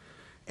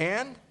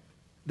 And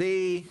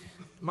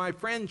my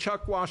friend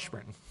Chuck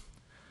Washburn,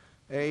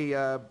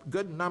 a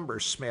good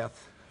numbersmith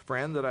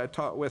friend that I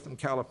taught with in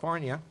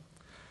California,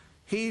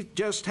 he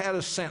just had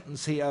a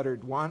sentence he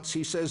uttered once.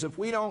 He says, if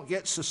we don't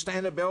get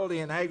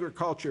sustainability in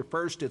agriculture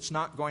first, it's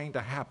not going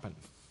to happen.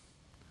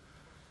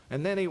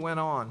 And then he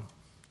went on.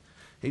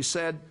 He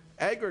said,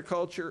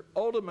 agriculture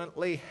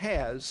ultimately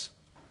has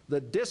the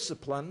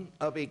discipline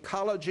of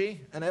ecology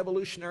and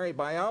evolutionary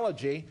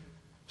biology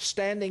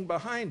standing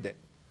behind it.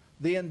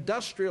 The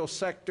industrial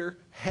sector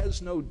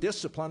has no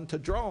discipline to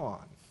draw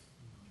on.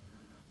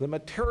 The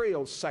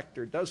materials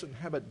sector doesn't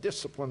have a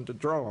discipline to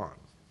draw on.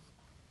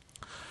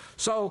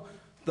 So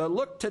the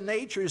look to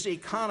nature's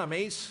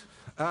economies,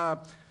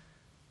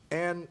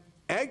 and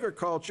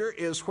agriculture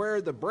is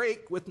where the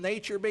break with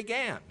nature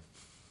began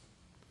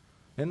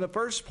in the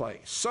first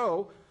place.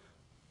 So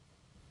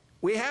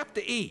we have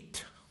to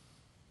eat.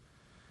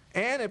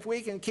 And if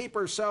we can keep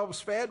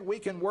ourselves fed, we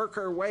can work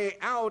our way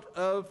out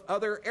of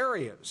other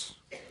areas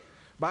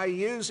by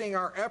using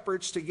our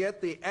efforts to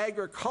get the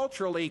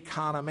agricultural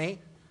economy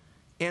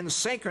in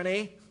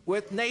synchrony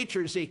with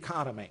nature's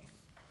economy.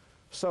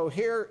 So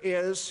here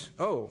is,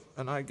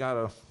 and I got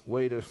a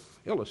way to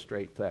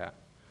illustrate that.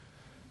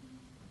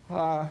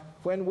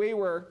 When we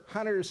were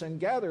hunters and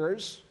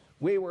gatherers,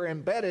 we were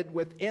embedded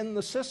within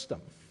the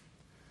system.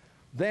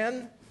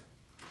 Then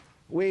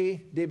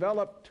we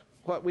developed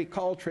what we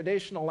call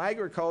traditional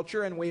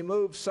agriculture, and we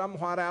moved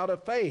somewhat out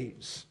of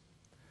phase.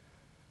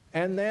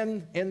 And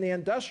then in the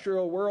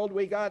industrial world,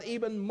 we got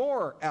even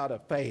more out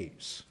of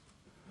phase.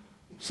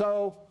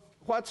 So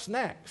what's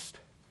next?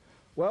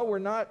 Well, we're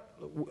not,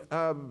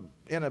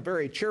 in a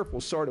very cheerful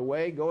sort of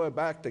way, going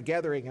back to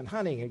gathering and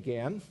hunting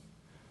again.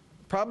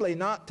 Probably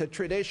not to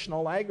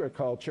traditional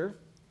agriculture.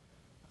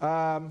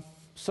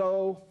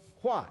 So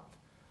what?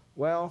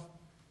 Well,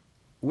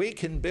 we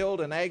can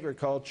build an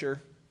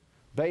agriculture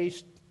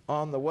based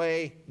on the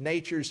way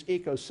nature's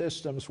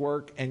ecosystems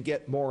work and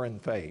get more in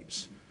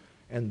phase.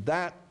 And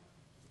that,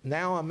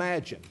 now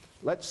imagine,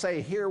 let's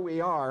say here we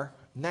are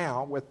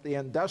now with the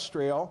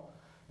industrial,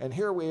 and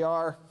here we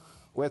are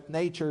with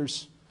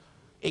nature's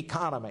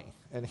economy.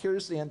 And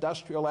here's the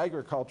industrial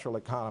agricultural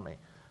economy.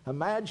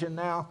 Imagine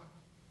now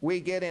we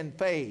get in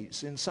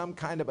phase, in some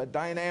kind of a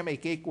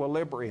dynamic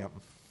equilibrium.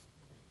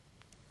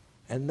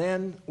 And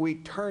then we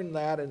turn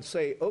that and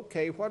say,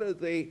 okay, what are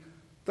the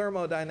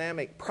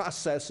thermodynamic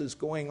processes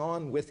going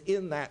on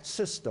within that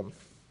system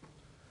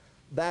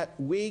that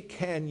we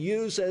can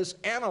use as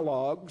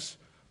analogs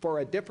for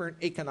a different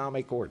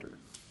economic order?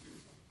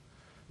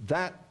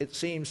 That, it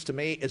seems to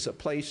me, is a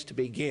place to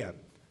begin.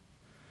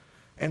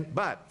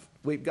 But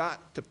we've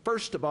got to,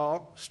 first of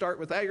all, start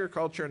with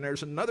agriculture, and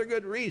there's another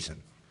good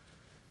reason.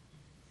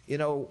 You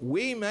know,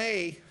 we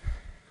may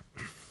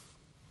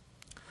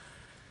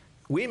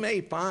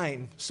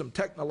find some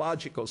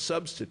technological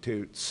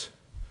substitutes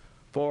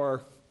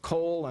for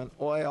coal and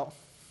oil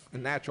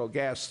and natural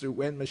gas through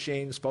wind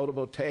machines,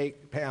 photovoltaic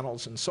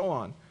panels, and so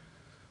on.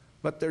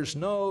 But there's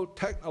no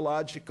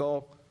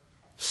technological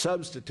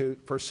substitute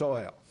for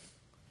soil.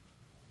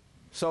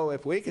 So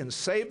if we can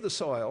save the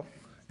soil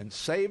and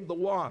save the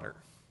water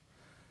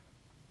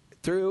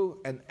through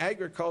an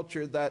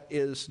agriculture that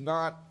is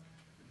not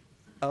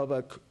of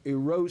an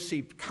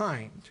erosive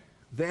kind,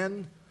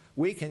 then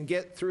we can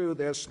get through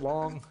this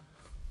long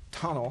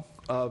tunnel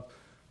of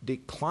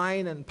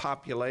decline in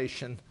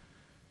population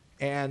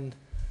and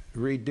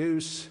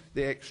reduce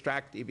the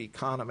extractive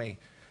economy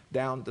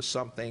down to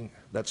something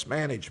that's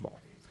manageable.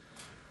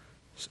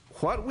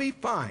 What we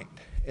find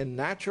in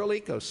natural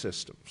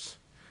ecosystems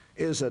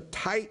is a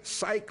tight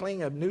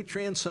cycling of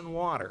nutrients and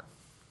water,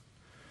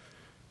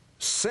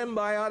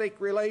 symbiotic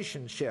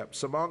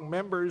relationships among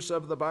members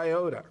of the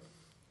biota,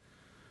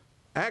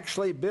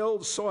 actually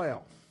build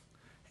soil,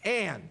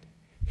 and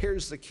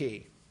here's the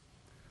key: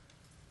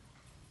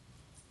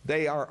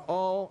 they are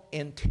all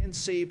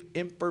intensive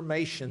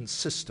information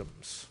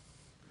systems.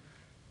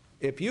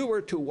 If you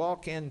were to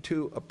walk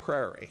into a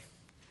prairie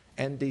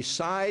and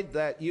decide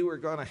that you were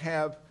going to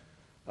have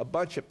a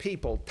bunch of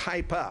people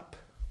type up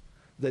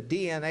the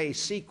DNA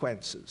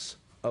sequences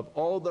of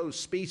all those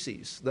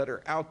species that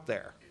are out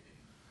there,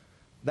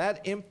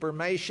 that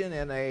information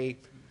in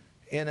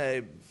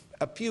a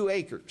few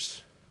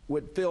acres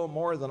would fill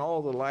more than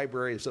all the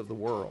libraries of the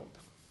world.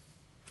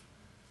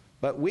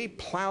 But we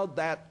plowed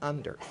that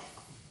under.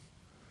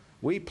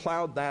 We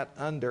plowed that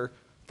under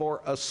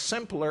for a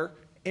simpler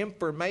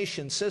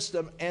information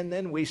system, and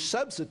then we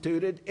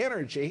substituted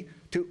energy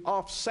to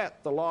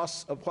offset the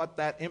loss of what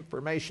that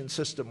information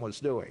system was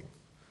doing.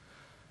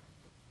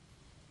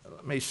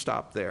 Let me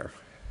stop there.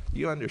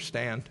 You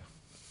understand?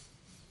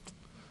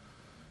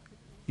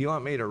 You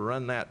want me to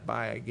run that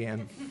by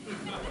again?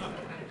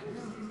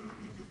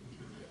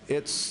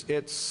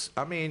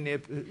 I mean,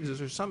 is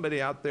there somebody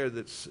out there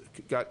that's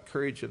got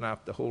courage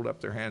enough to hold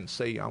up their hand and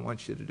say, I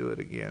want you to do it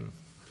again?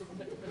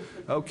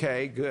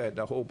 Okay, good.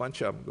 A whole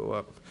bunch of them go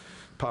up,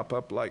 pop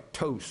up like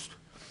toast.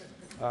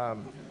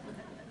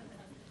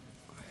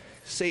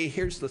 See,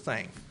 here's the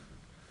thing.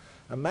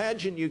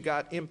 Imagine you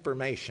got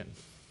information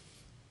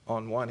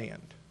on one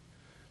end,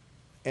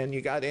 and you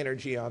got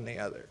energy on the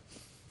other.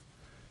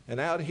 And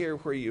out here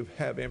where you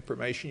have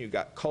information, you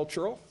got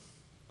cultural,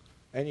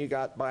 and you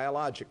got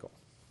biological.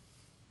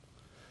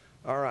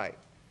 All right.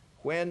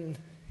 When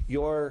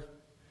you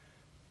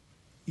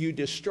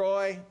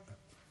destroy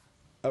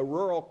a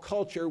rural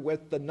culture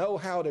with the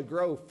know-how to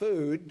grow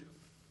food,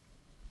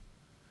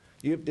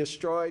 you've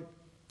destroyed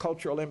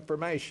cultural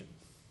information.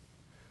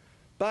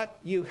 But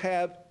you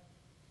have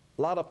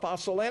a lot of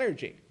fossil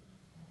energy.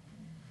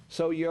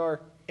 So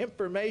your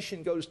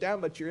information goes down,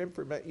 but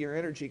your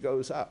energy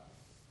goes up.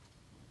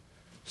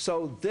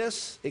 So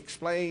this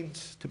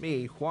explains to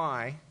me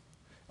why.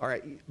 All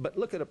right, but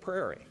look at a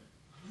prairie.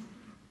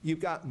 You've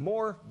got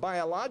more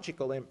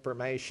biological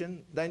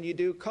information than you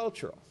do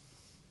cultural.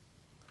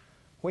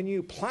 When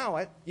you plow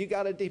it, you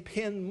got to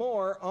depend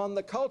more on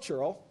the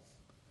cultural,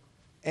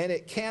 and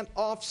it can't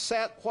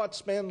offset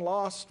what's been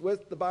lost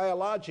with the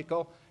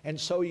biological, and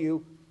so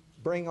you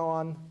bring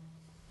on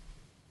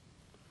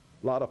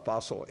a lot of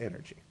fossil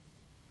energy.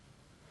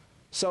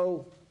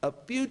 So a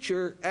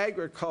future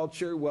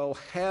agriculture will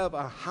have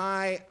a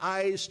high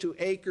eyes to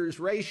acres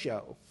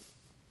ratio.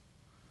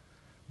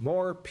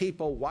 More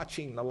people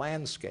watching the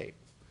landscape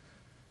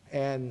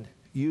and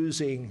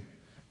using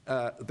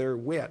their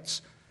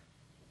wits.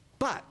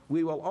 But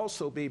we will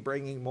also be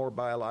bringing more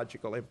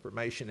biological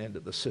information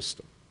into the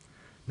system.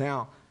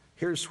 Now,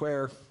 here's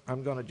where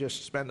I'm going to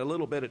just spend a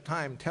little bit of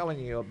time telling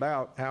you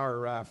about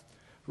our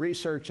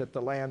research at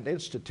the Land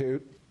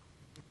Institute.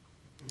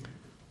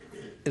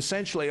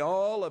 Essentially,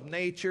 all of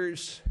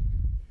nature's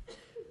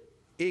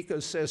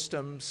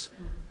ecosystems,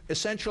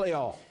 essentially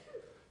all,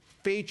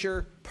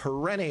 feature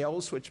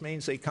perennials, which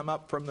means they come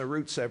up from the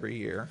roots every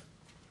year,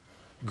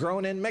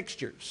 grown in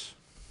mixtures.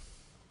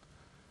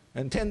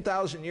 And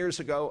 10,000 years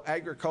ago,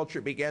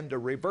 agriculture began to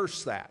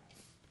reverse that.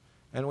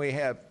 And we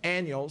have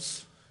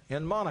annuals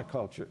in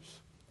monocultures.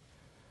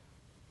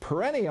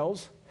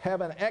 Perennials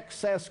have an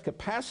excess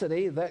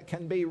capacity that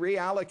can be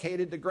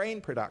reallocated to grain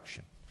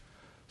production.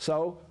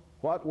 So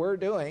what we're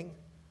doing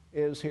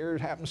is, here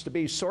it happens to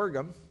be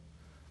sorghum,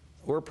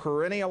 we're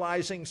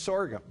perennializing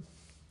sorghum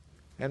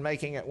and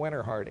making it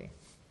winter hardy.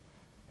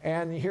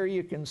 And here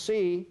you can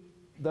see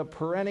the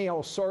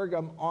perennial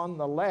sorghum on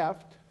the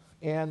left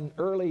in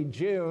early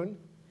June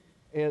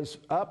is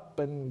up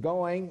and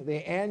going.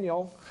 The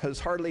annual has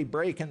hardly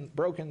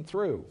broken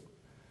through.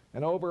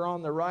 And over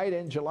on the right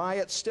in July,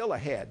 it's still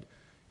ahead.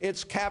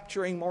 It's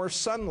capturing more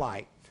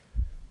sunlight.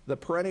 The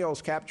perennial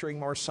is capturing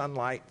more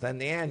sunlight than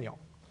the annual.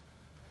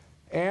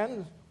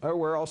 And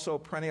we're also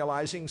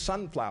perennializing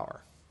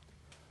sunflower.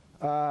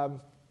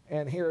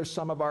 And here's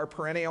some of our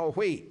perennial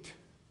wheat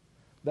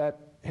that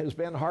has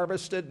been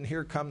harvested, and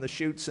here come the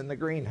shoots in the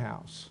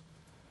greenhouse.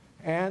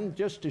 And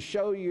just to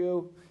show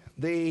you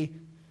the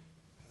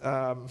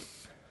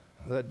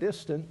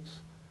distance,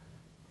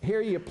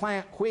 here you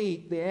plant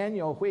wheat, the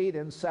annual wheat,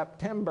 in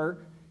September.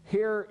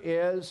 Here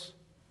is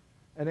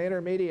an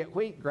intermediate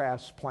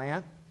wheatgrass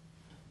plant.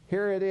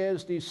 Here it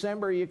is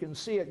December. You can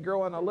see it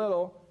growing a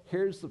little.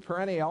 Here's the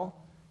perennial.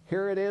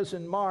 Here it is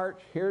in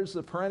March. Here's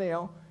the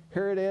perennial.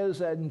 Here it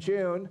is in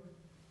June.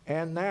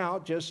 And now,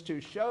 just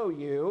to show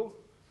you,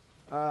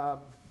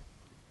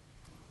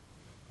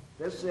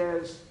 this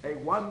is a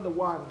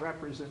one-to-one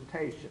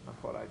representation of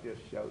what I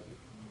just showed you.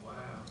 Wow.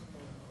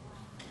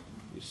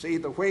 You see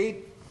the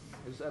wheat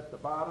is at the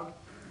bottom,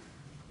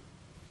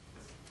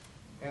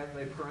 and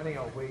the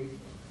perennial wheat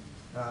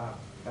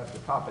at the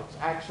top. It's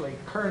actually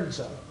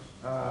Kernza,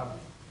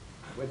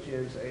 which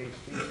is a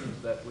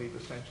species that we've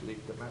essentially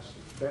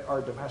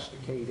are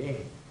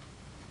domesticating.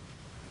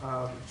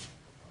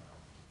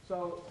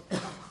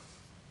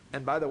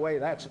 And by the way,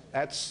 that's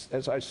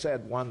as I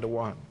said,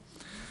 one-to-one.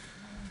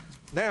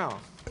 Now,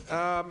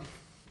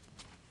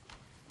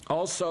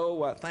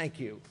 also, thank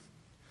you.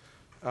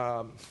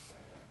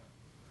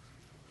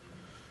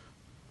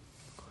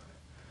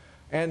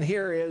 And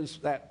here is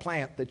that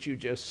plant that you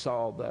just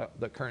saw,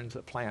 the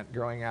Kernza plant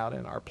growing out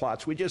in our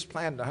plots. We just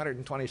planted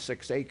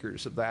 126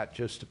 acres of that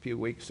just a few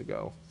weeks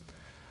ago.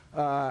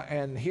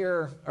 And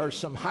here are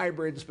some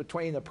hybrids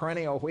between the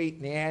perennial wheat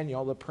and the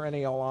annual. The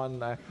perennial on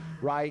the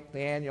right, the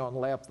annual on the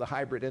left, the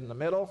hybrid in the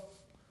middle.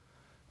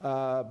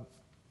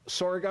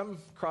 Sorghum,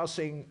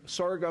 crossing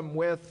sorghum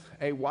with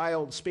a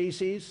wild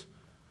species.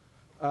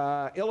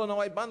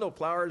 Illinois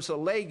bundleflower is a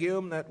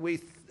legume that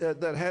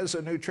that has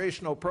a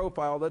nutritional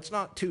profile that's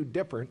not too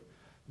different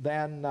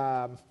than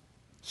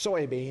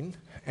soybean,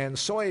 and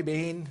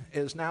soybean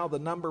is now the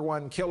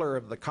 #1 killer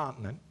of the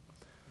continent.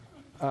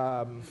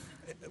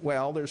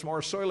 Well, there's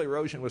more soil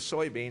erosion with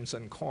soybeans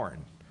than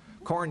corn.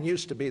 Corn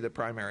used to be the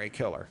primary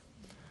killer.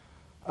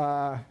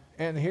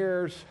 And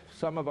here's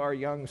some of our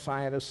young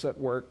scientists at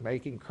work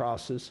making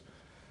crosses.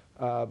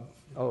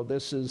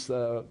 This is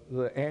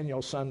the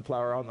annual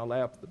sunflower on the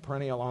left, the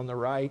perennial on the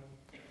right.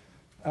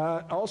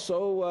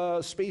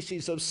 Also,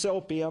 species of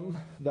silpium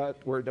that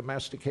we're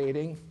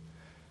domesticating.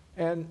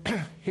 And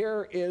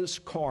here is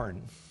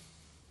corn.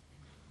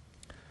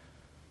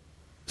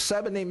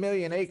 70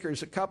 million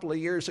acres a couple of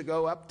years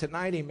ago, up to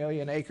 90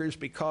 million acres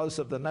because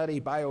of the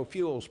Nutty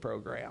Biofuels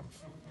program.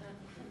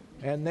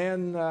 And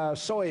then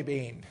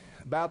soybean,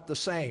 about the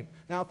same.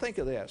 Now think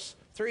of this,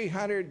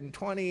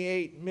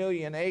 328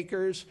 million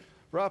acres,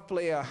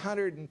 roughly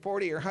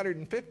 140 or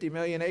 150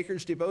 million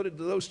acres devoted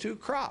to those two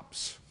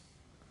crops.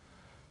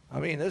 I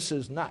mean, this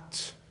is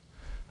nuts.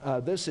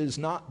 This is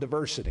not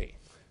diversity.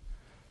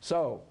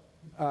 So,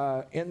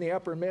 in the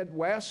upper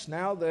Midwest,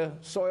 now the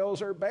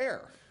soils are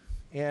bare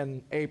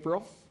in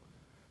April.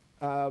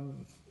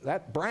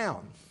 That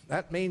brown,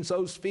 that means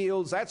those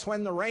fields, that's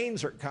when the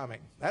rains are coming.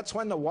 That's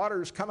when the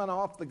water's coming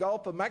off the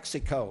Gulf of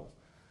Mexico.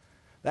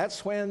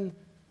 That's when,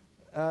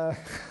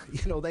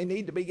 they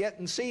need to be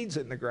getting seeds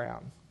in the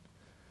ground.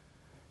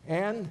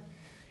 And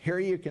here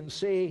you can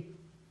see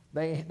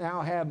they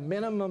now have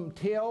minimum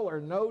till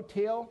or no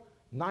till,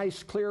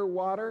 nice clear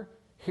water.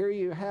 Here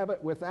you have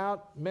it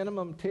without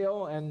minimum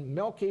till and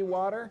milky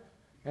water.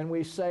 And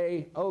we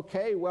say,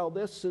 okay, well,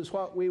 this is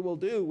what we will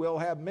do. We'll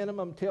have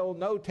minimum till,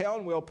 no till,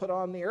 and we'll put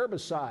on the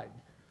herbicide.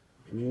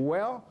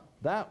 Well,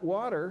 that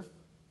water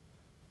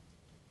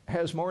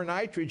has more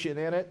nitrogen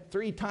in it,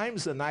 3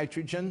 times the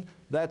nitrogen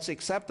that's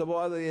acceptable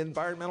by the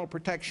Environmental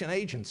Protection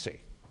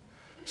Agency.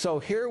 So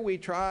here we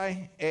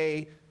try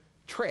a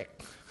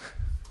trick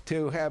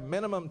to have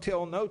minimum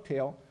till, no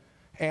till,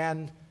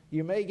 and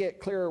you may get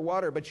clearer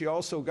water, but you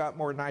also got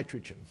more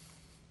nitrogen.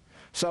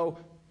 So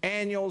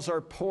annuals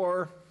are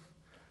poor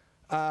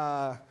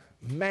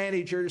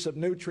managers of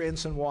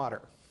nutrients and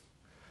water.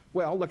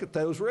 Well, look at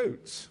those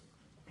roots.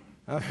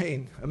 I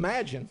mean,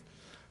 imagine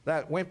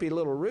that wimpy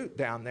little root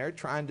down there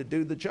trying to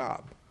do the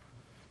job.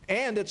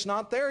 And it's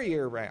not there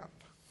year-round.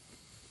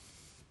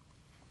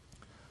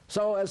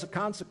 So as a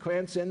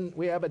consequence,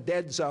 we have a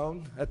dead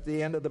zone at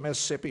the end of the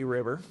Mississippi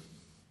River.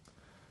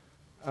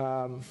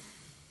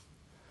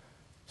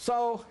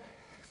 So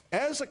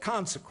as a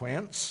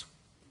consequence,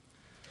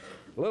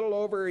 a little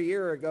over a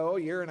year ago,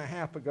 year and a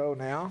half ago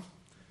now,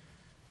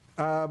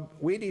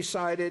 we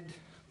decided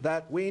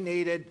that we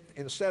needed,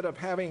 instead of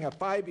having a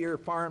 5-year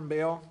farm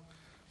bill,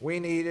 we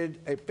needed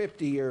a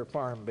 50-year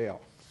farm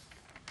bill.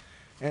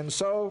 And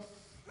so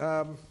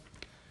a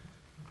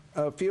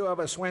few of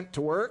us went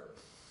to work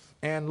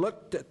and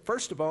looked at,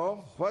 first of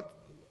all, what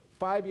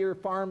 5-year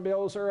farm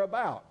bills are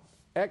about: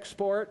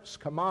 exports,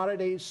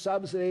 commodities,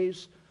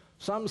 subsidies,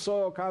 some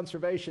soil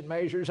conservation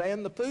measures,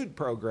 and the food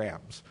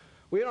programs.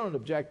 We don't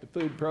object to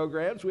food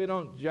programs. We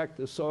don't object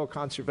to soil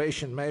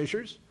conservation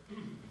measures.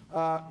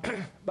 But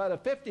a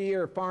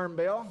 50-year farm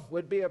bill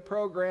would be a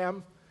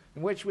program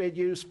in which we'd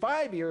use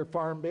 5-year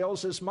farm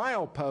bills as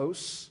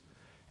mileposts,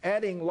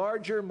 adding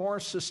larger,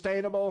 more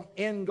sustainable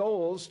end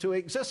goals to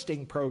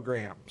existing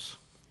programs.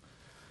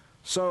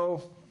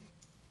 So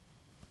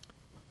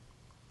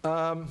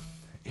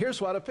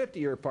here's what a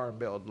 50-year farm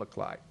bill would look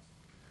like: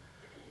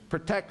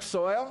 protect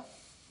soil,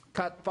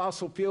 cut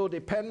fossil fuel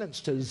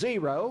dependence to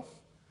 0,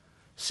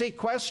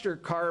 sequester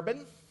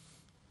carbon,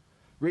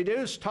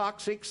 reduce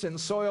toxics in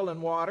soil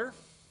and water,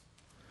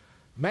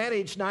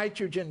 manage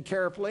nitrogen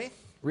carefully,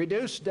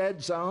 reduce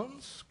dead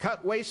zones,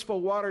 cut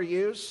wasteful water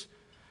use,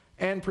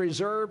 and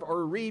preserve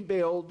or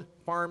rebuild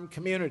farm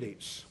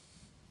communities.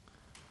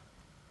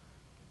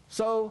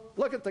 So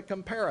look at the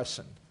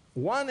comparison.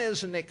 One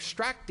is an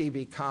extractive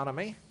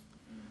economy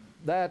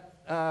that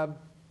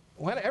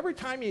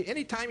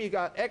anytime you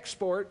got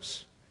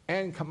exports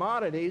and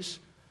commodities,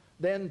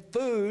 then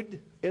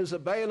food is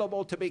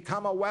available to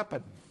become a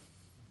weapon.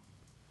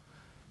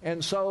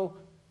 And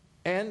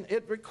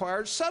it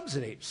requires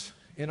subsidies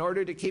in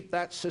order to keep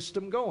that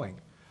system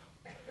going.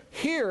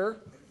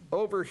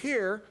 Over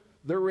here,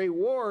 the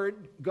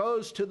reward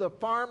goes to the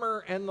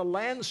farmer and the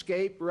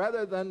landscape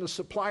rather than the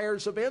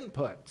suppliers of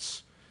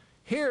inputs.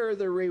 Here,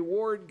 the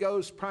reward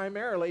goes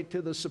primarily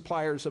to the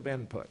suppliers of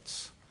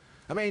inputs.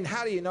 I mean,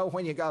 how do you know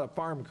when you got a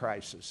farm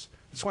crisis?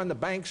 It's when the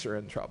banks are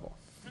in trouble.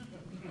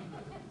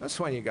 That's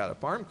when you got a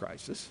farm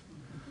crisis.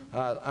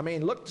 I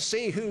mean, look to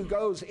see who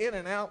goes in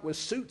and out with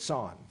suits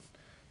on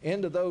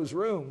into those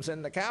rooms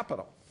in the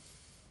Capitol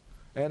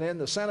and in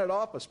the Senate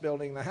office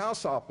building, the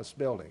House office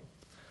building.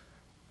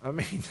 I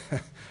mean,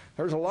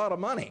 there's a lot of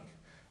money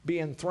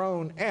being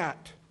thrown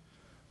at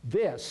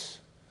this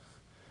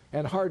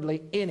and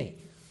hardly any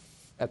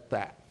at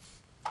that.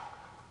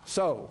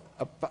 So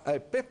a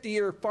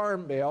 50-year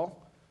farm bill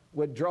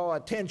would draw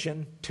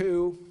attention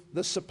to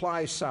the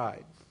supply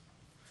side.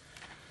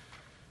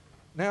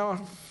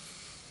 Now,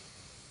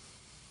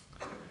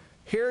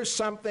 here's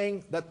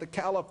something that the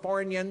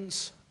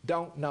Californians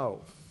don't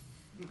know.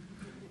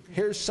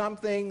 Here's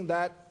something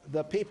that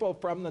the people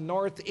from the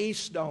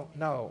Northeast don't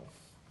know,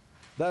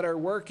 that are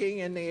working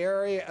in the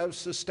area of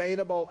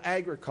sustainable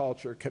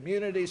agriculture,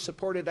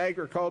 community-supported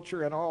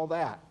agriculture, and all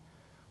that.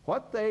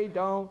 What they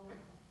don't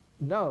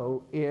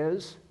know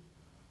is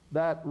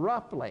that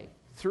roughly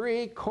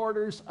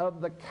 3/4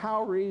 of the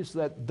calories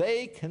that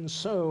they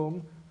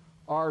consume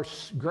are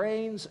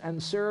grains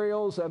and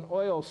cereals and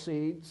oil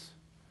seeds,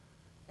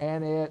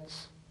 and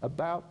it's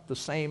about the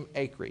same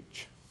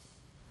acreage.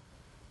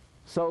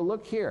 So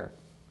look here.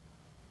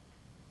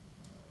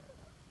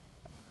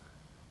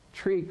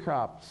 Tree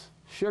crops,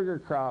 sugar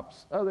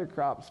crops, other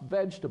crops,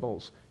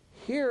 vegetables.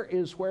 Here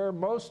is where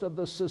most of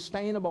the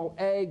sustainable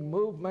ag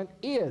movement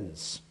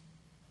is.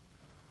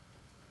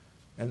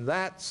 And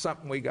that's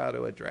something we got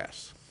to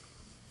address.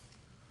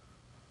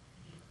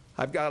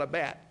 I've got a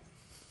bet.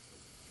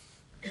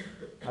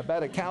 I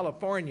bet a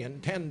Californian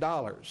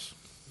 $10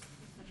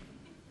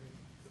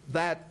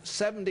 that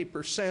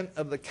 70%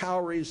 of the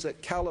calories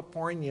that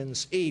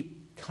Californians eat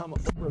come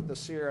over the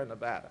Sierra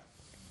Nevada.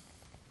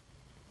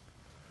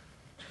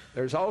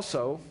 There's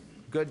also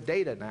good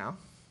data now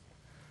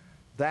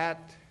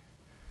that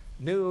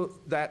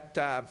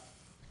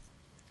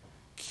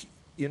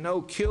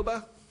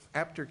Cuba,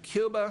 after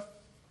Cuba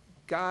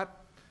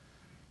got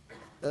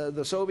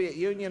the Soviet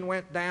Union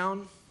went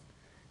down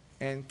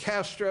and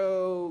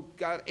Castro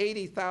got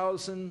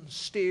 80,000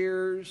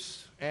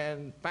 steers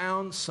and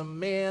found some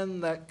men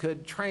that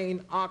could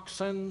train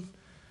oxen.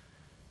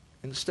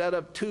 Instead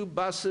of 2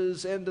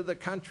 buses into the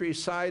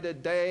countryside a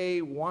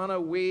day, 1 a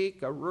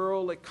week, a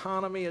rural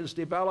economy is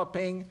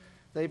developing.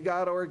 They've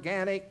got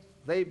organic,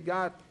 they've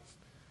got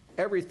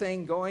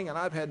everything going, and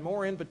I've had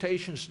more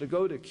invitations to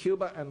go to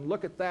Cuba and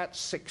look at that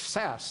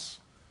success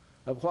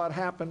of what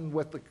happened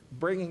with the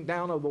bringing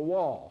down of the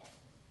wall.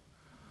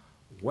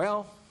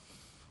 Well,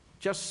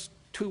 just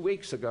 2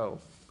 weeks ago,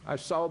 I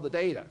saw the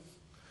data.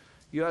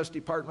 U.S.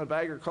 Department of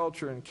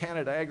Agriculture and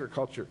Canada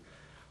Agriculture.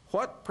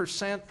 What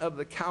 % of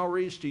the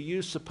calories do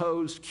you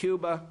suppose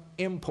Cuba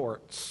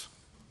imports?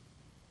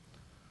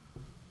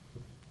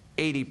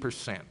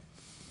 80%.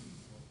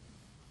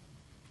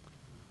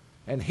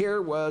 And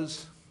here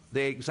was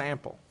the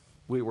example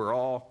we were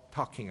all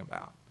talking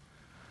about.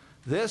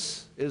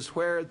 This is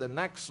where the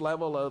next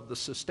level of the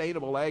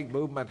sustainable ag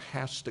movement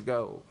has to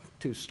go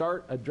to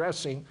start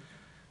addressing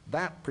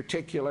that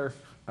particular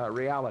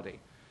reality.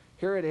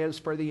 Here it is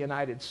for the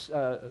United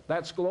States.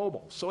 That's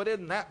global. So it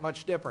isn't that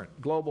much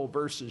different, global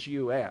versus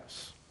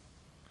U.S.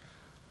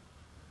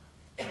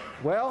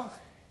 Well,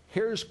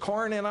 here's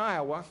corn in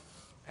Iowa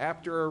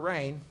after a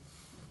rain.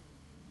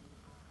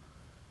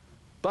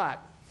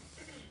 But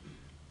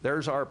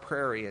there's our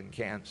prairie in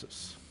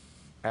Kansas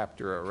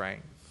after a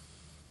rain.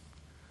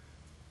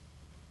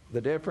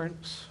 The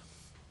difference,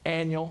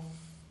 annual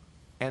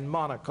and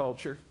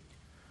monoculture,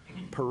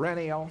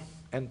 perennial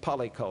and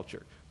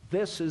polyculture.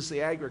 This is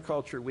the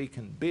agriculture we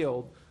can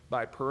build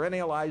by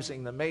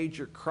perennializing the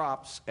major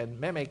crops and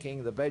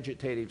mimicking the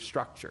vegetative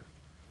structure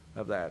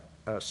of that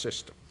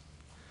system.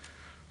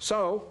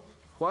 So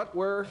what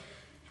we're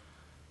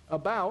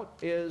about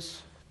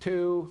is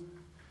to,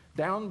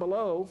 down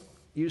below,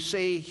 you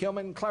see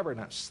human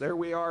cleverness. There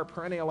we are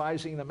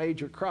perennializing the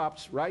major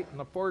crops. Right in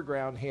the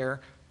foreground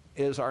here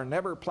is our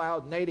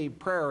never-plowed native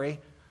prairie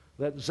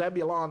that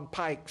Zebulon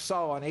Pike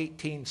saw in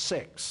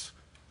 1806,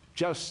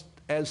 just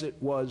as it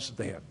was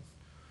then,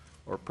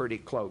 or pretty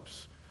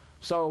close.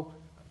 So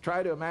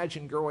try to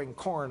imagine growing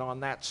corn on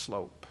that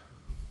slope.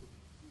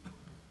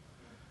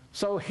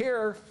 So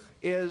here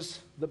is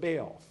the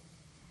bill.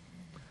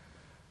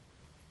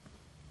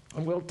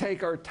 And we'll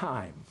take our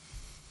time.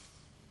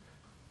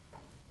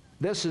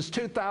 This is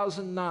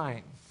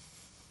 2009.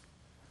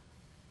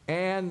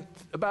 And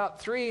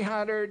about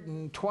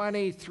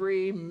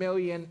 323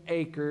 million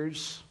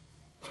acres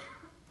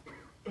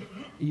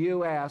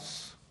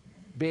U.S.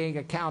 being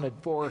accounted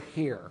for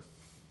here.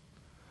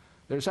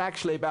 There's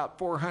actually about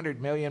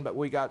 400 million, but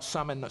we got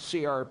some in the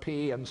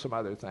CRP and some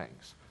other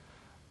things.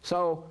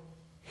 So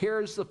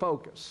here's the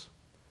focus.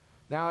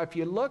 Now, if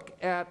you look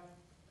at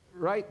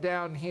right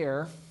down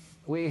here,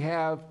 we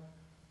have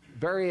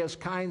various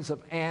kinds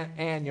of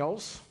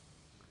annuals.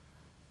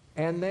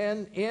 And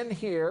then in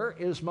here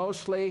is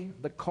mostly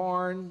the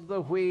corn,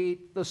 the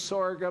wheat, the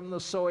sorghum, the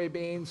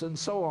soybeans, and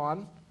so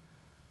on.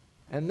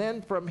 And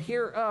then from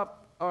here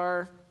up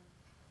are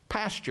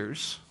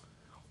pastures,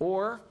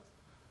 or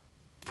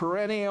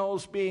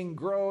perennials being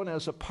grown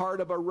as a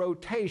part of a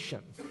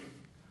rotation.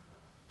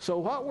 So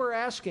what we're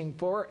asking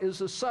for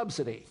is a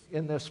subsidy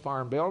in this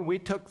farm bill. We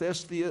took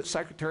this to the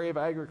Secretary of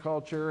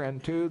Agriculture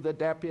and to the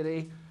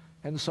deputy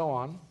and so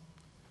on.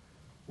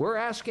 We're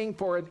asking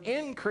for an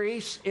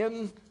increase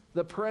in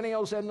the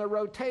perennials and the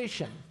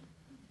rotation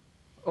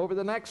over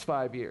the next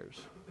 5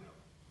 years.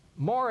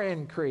 More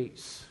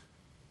increase,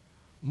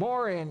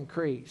 more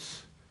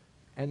increase.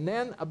 And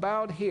then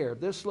about here,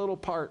 this little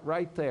part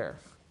right there,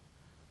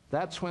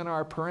 that's when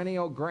our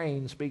perennial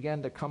grains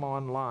begin to come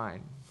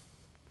online.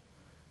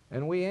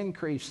 And we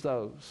increase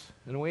those,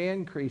 and we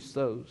increase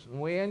those, and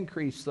we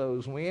increase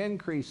those, and we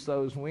increase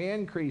those, and we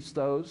increase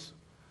those.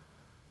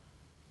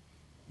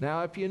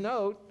 Now, if you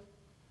note,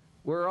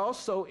 we're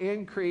also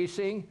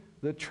increasing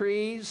the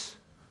trees,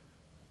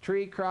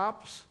 tree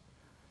crops,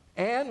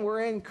 and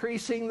we're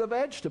increasing the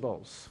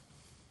vegetables.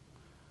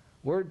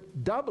 We're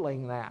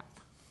doubling that.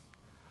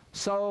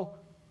 So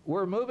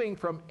we're moving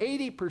from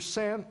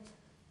 80%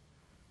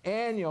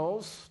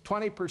 annuals,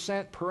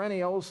 20%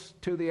 perennials,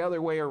 to the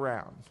other way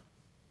around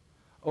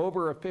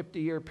over a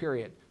 50-year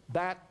period.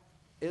 That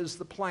is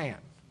the plan.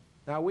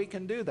 Now, we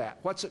can do that.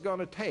 What's it going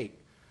to take?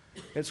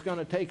 It's going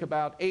to take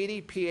about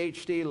 80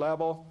 PhD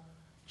level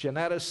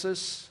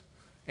geneticists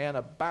and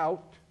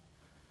about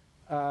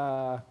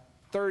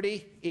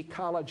 30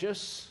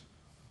 ecologists.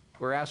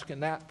 We're asking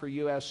that for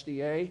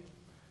USDA.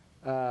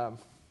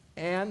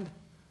 And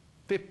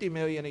 50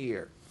 million a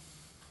year.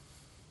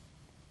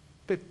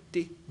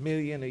 50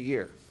 million a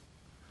year.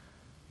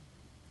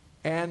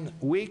 And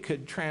we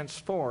could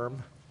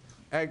transform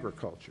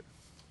agriculture.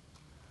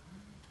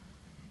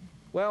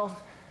 Well,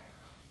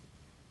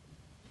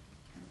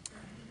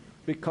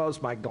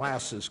 because my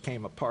glasses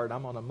came apart,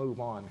 I'm going to move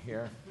on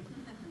here.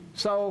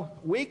 So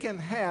we can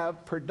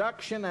have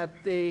production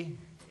at the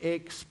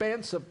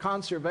expense of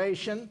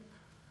conservation,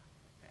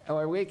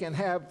 or we can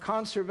have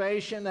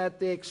conservation at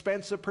the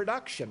expense of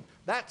production.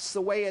 That's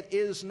the way it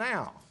is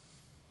now.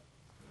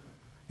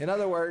 In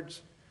other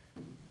words,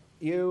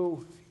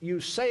 you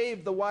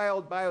save the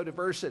wild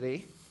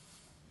biodiversity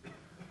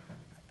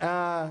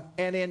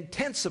and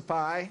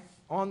intensify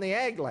on the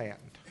ag land.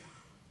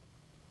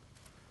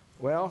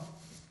 Well,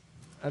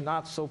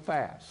 not so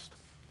fast.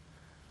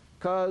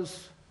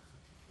 Because,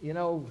 you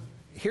know,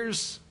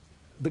 here's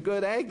the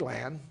good ag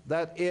land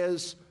that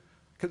is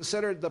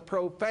considered the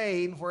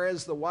profane,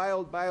 whereas the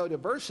wild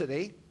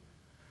biodiversity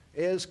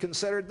is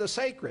considered the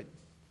sacred.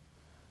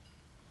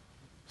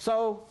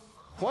 So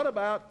what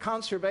about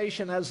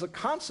conservation as a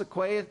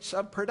consequence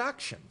of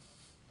production?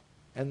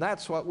 And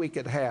that's what we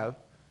could have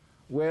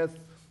with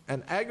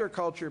an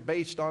agriculture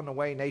based on the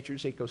way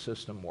nature's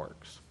ecosystem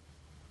works.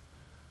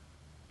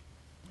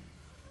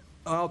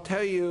 I'll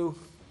tell you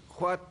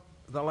what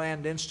the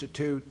Land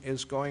Institute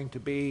is going to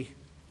be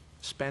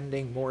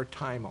spending more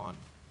time on.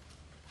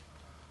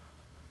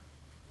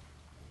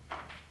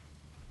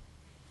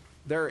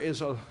 There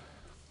is a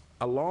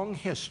long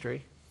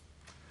history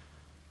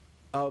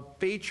of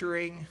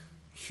featuring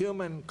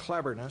human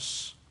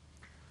cleverness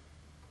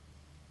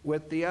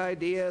with the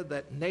idea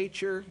that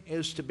nature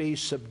is to be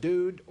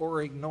subdued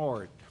or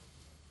ignored.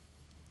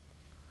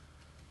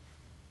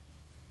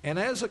 And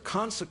as a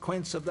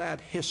consequence of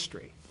that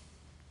history,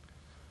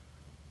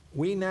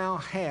 we now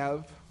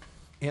have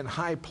in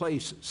high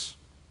places,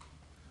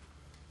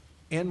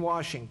 in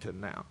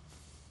Washington now,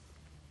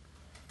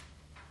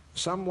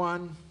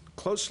 someone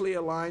closely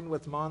aligned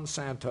with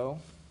Monsanto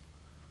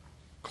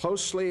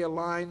closely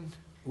aligned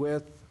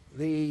with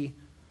the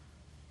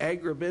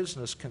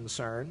agribusiness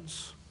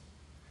concerns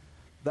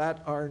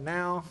that are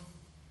now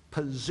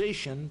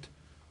positioned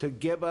to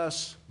give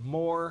us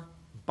more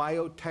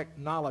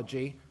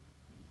biotechnology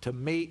to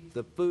meet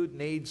the food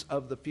needs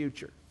of the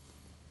future.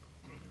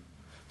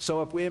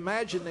 So if we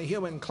imagine the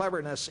human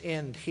cleverness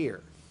end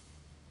here,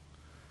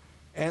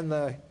 and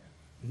the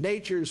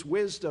nature's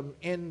wisdom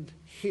end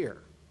here,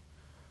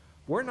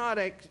 we're not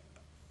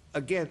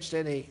against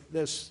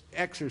this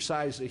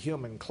exercise of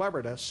human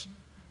cleverness,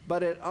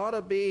 but it ought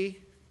to be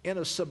in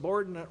a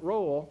subordinate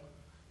role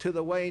to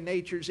the way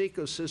nature's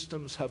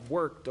ecosystems have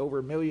worked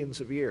over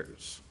millions of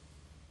years.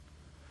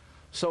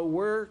 So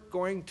we're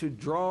going to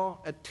draw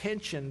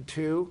attention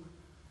to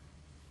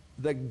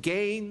the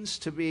gains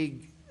to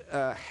be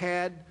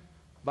had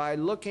by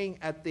looking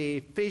at the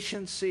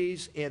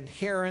efficiencies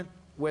inherent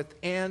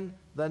within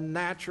the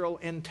natural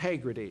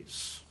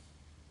integrities.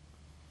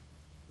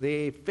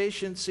 The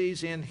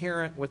efficiencies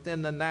inherent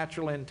within the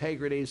natural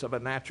integrities of a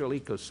natural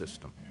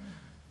ecosystem.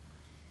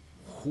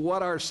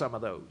 What are some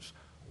of those?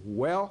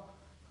 Well,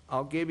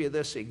 I'll give you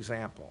this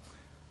example.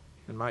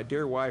 And my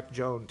dear wife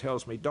Joan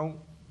tells me, don't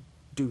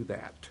do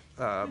that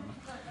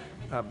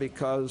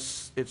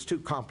because it's too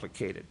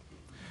complicated.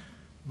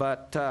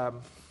 But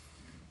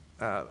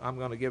I'm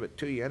going to give it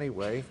to you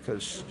anyway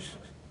because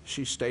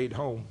she stayed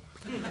home.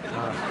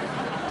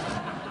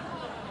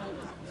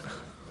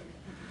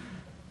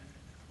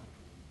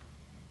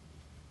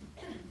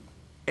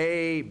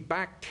 A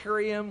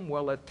bacterium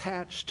will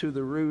attach to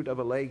the root of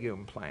a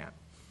legume plant,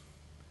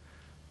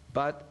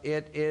 but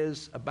it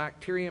is a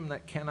bacterium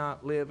that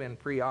cannot live in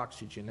free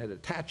oxygen. It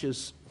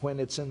attaches when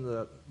it's in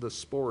the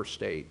spore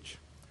stage.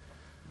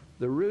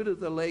 The root of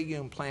the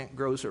legume plant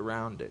grows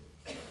around it,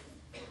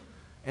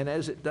 and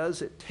as it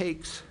does, it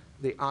takes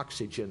the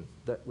oxygen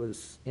that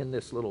was in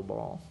this little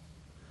ball.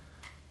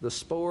 The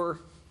spore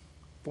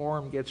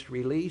form gets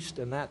released,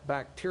 and that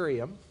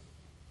bacterium,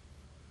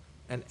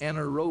 an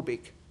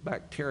anaerobic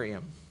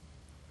bacterium,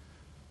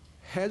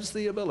 has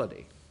the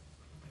ability,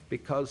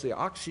 because the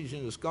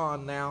oxygen is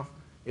gone now,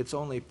 it's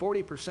only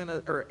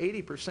 40% or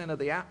 80% of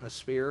the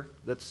atmosphere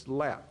that's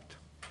left,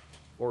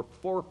 or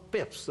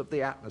 4/5 of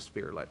the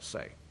atmosphere, let's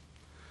say.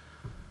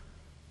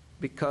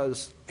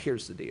 Because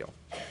here's the deal.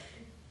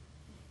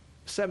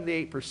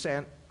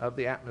 78% of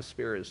the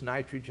atmosphere is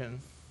nitrogen,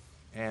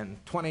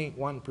 and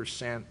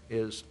 21%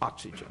 is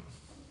oxygen,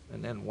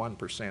 and then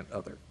 1%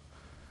 other.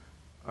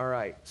 All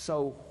right,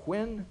 so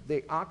when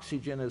the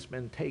oxygen has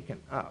been taken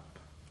up,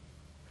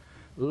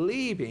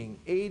 leaving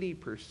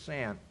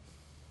 80%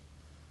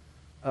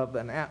 of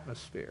an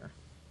atmosphere,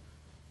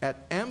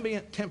 at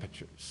ambient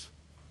temperatures,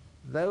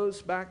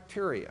 those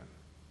bacteria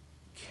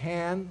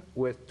can,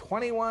 with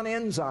 21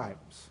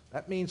 enzymes,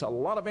 that means a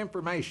lot of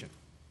information,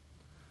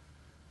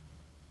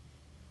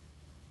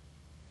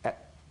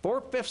 at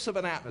 4/5 of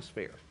an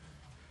atmosphere,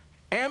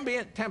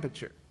 ambient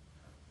temperature,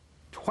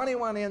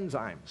 21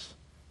 enzymes,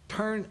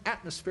 turn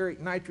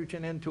atmospheric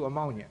nitrogen into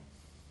ammonia.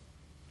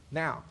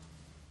 Now,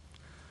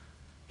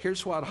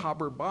 here's what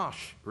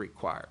Haber-Bosch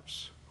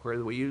requires,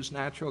 where we use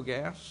natural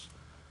gas.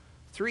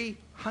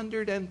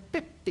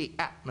 350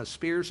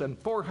 atmospheres and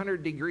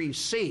 400 degrees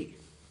C.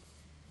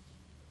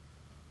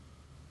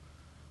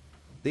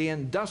 The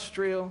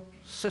industrial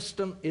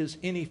system is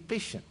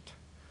inefficient.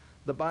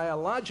 The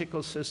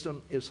biological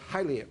system is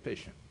highly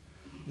efficient.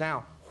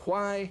 Now,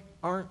 why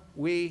aren't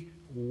we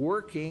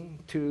working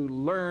to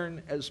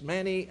learn as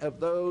many of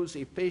those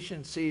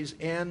efficiencies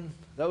in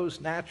those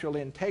natural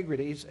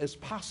integrities as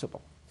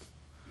possible?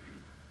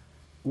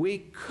 We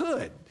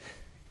could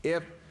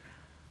if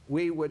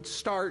we would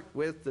start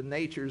with the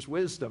nature's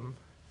wisdom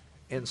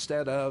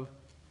instead of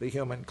the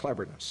human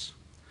cleverness.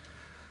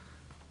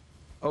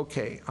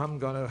 Okay, I'm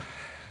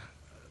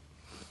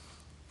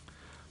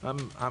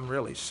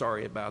really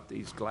sorry about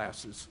these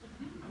glasses.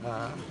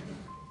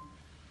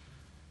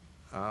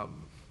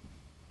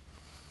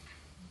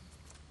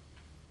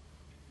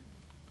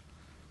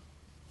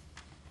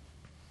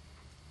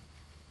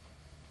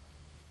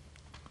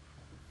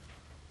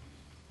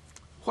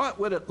 What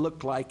would it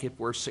look like if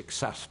we're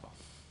successful?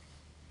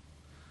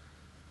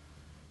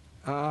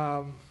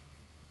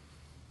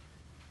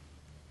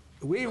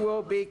 We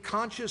will be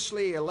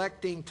consciously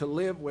electing to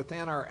live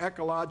within our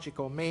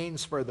ecological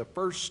means for the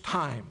first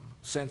time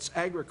since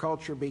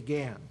agriculture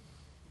began.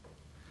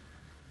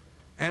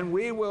 And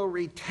we will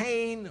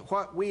retain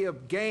what we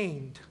have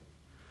gained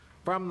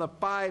from the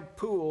 5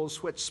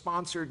 pools which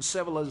sponsored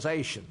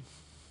civilization.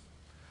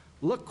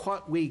 Look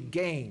what we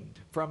gained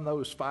from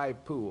those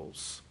 5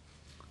 pools.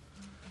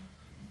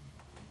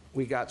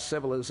 We got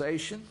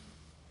civilization.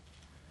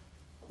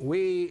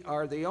 We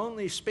are the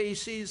only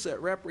species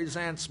that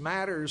represents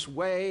matter's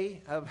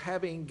way of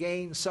having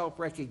gained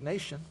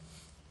self-recognition.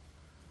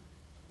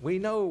 We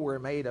know we're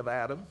made of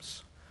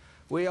atoms.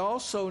 We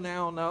also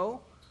now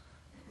know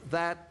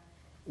that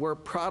we're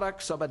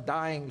products of a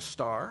dying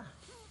star,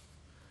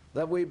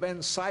 that we've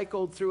been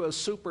cycled through a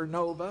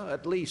supernova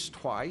at least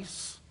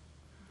twice,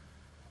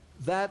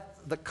 that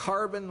the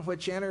carbon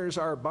which enters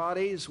our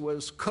bodies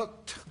was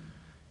cooked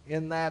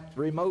in that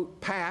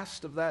remote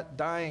past of that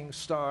dying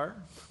star.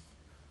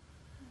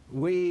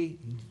 We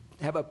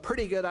have a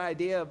pretty good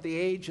idea of the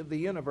age of the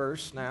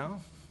universe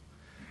now.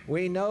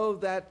 We know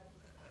that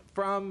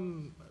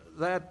from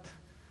that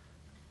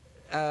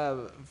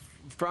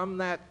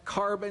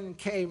carbon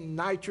came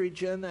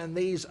nitrogen, and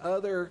these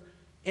other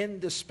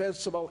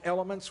indispensable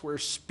elements were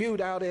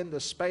spewed out into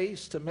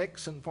space to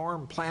mix and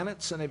form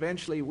planets and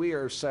eventually we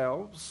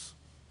ourselves.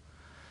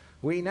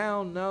 We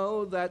now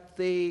know that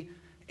the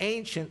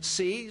ancient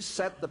seas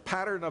set the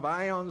pattern of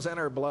ions in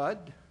our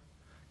blood.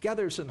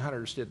 Gatherers and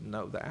hunters didn't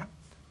know that.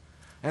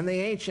 And the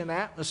ancient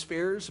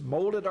atmospheres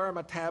molded our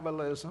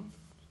metabolism.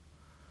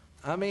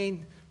 I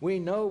mean, we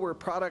know we're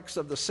products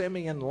of the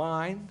simian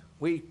line.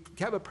 We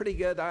have a pretty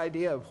good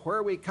idea of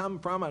where we come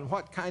from and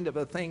what kind of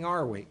a thing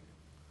are we.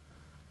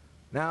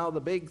 Now,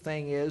 the big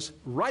thing is,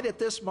 right at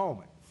this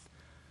moment,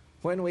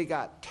 when we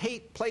got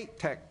plate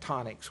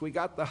tectonics, we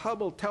got the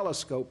Hubble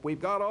telescope, we've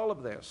got all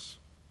of this.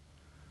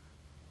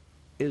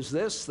 Is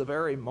this the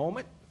very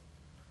moment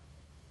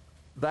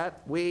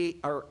that we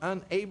are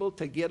unable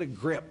to get a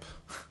grip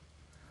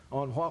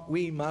on what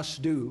we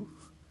must do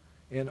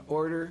in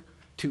order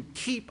to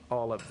keep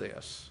all of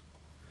this?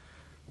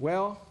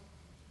 Well,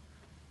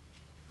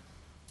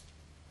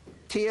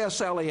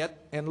 T.S. Eliot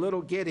in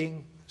Little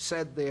Gidding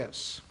said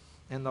this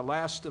in the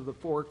last of the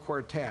 4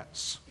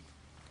 quartets: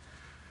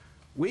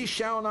 "We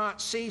shall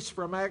not cease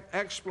from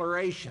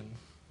exploration,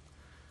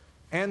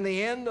 and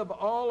the end of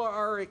all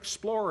our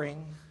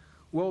exploring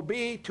will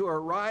be to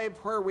arrive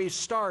where we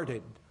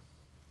started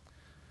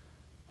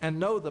and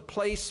know the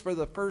place for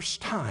the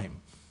first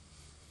time."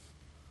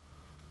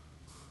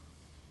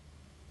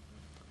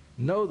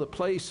 Know the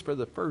place for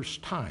the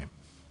first time.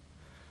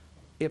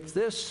 If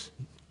this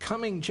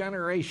coming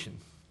generation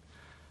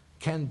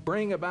can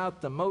bring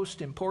about the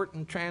most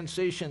important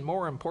transition,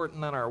 more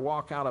important than our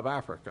walk out of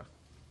Africa,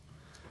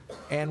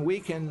 and we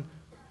can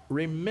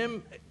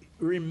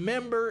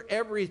remember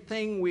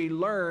everything we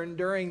learned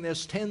during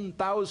this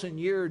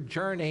 10,000-year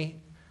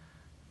journey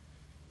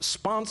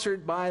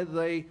sponsored by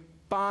the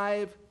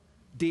 5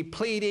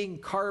 depleting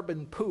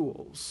carbon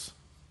pools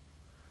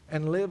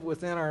and live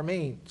within our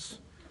means.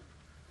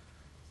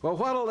 Well,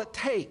 what'll it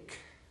take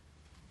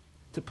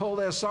to pull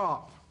this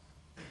off?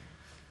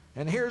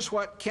 And here's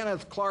what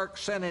Kenneth Clark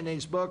said in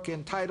his book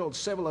entitled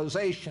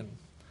Civilization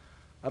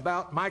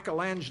about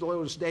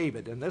Michelangelo's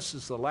David, and this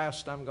is the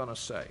last I'm going to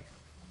say.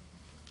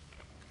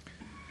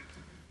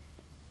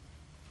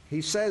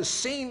 He says,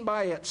 "Seen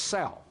by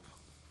itself,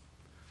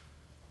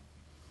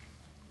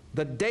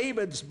 the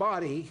David's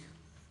body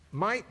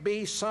might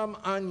be some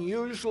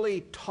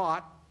unusually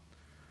taut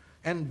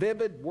and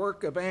vivid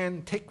work of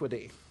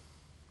antiquity.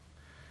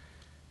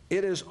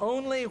 It is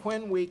only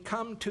when we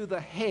come to the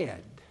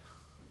head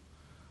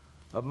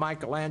of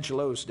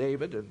Michelangelo's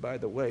David," and by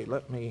the way,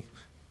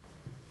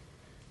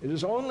 it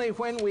is only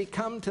when we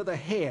come to the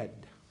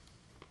head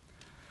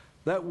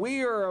that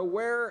we are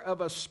aware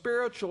of a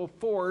spiritual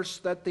force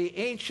that the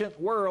ancient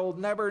world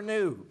never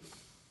knew.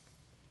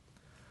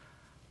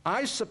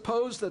 I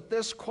suppose that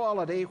this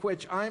quality,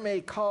 which I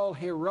may call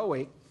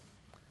heroic,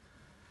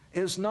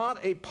 is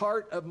not a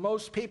part of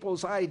most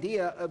people's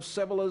idea of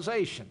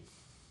civilization.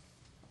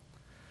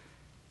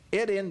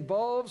 It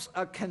involves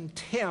a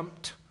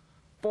contempt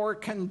for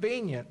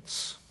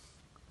convenience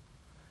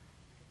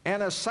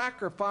and a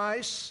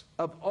sacrifice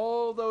of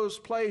all those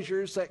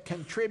pleasures that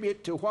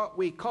contribute to what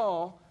we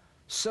call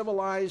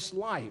civilized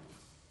life.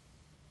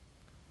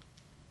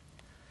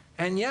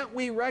 And yet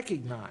we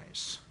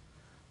recognize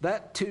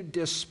that to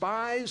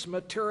despise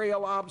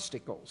material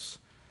obstacles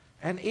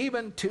and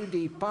even to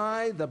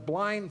defy the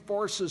blind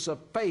forces of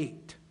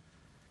fate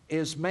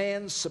is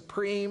man's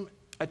supreme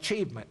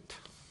achievement.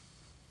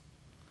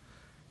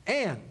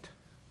 And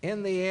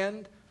in the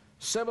end,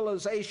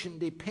 civilization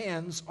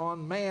depends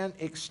on man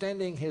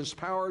extending his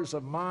powers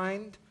of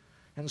mind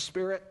and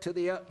spirit to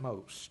the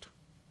utmost.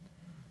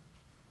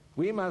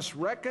 We must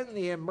reckon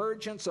the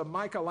emergence of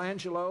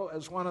Michelangelo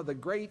as one of the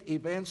great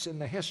events in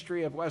the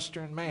history of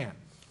Western man.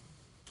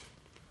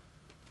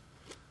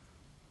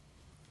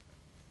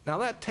 Now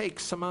that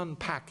takes some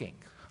unpacking,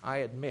 I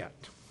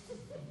admit.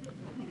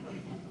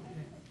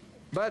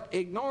 But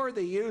ignore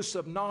the use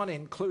of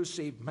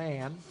non-inclusive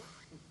man.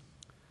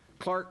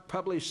 Clark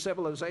published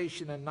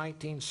Civilization in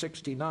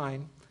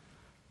 1969,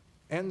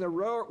 and the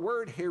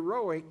word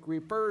heroic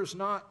refers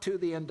not to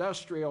the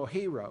industrial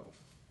hero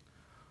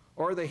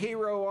or the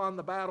hero on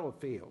the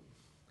battlefield.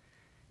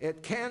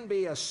 It can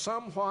be a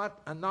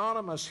somewhat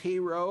anonymous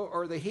hero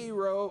or the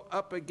hero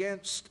up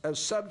against a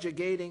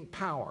subjugating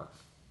power.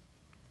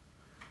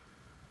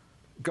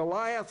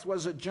 Goliath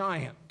was a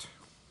giant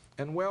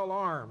and well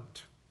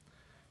armed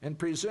and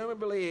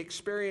presumably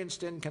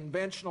experienced in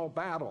conventional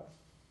battle.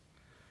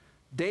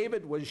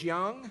 David was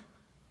young,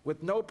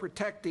 with no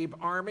protective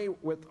army,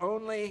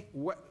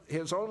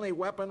 his only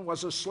weapon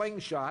was a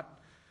slingshot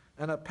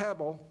and a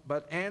pebble,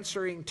 but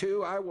answering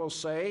to, I will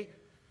say,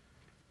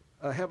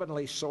 a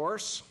heavenly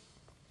source.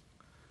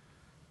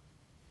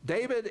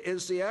 David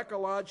is the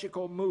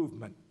ecological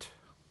movement,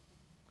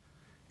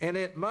 and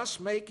it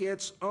must make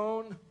its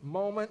own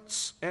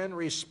moments and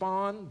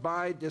respond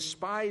by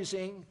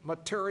despising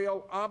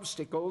material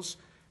obstacles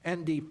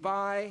and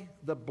defy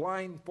the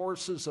blind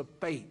forces of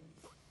fate.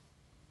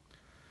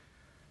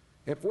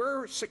 If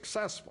we're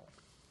successful,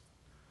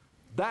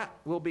 that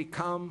will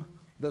become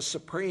the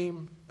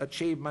supreme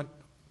achievement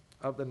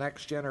of the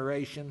next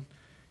generation,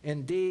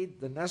 indeed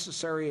the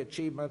necessary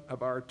achievement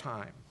of our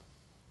time.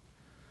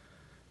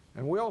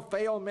 And we'll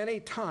fail many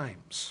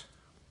times.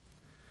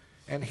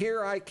 And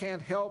here I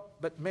can't help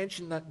but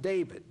mention that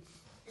David,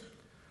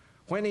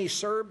 when he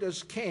served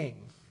as king,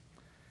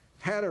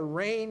 had a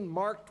reign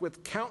marked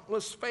with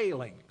countless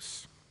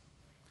failings.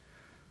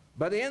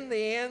 But in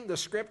the end, the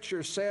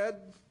scripture said,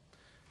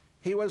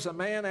 he was a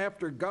man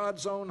after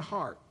God's own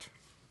heart.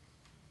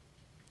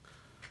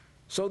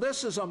 So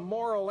this is a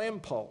moral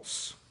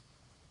impulse.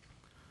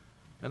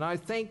 And I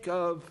think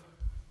of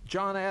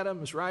John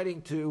Adams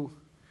writing to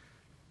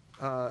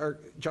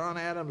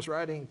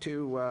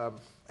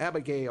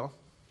Abigail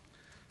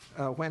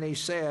when he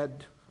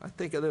said, I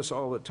think of this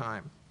all the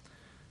time,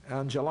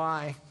 in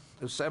July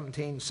of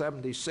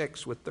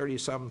 1776 with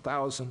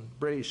 37,000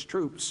 British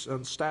troops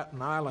on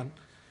Staten Island,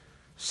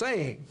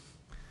 saying,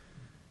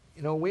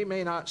 you know, we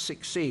may not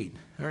succeed.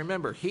 And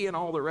remember, he and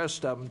all the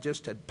rest of them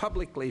just had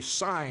publicly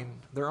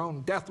signed their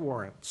own death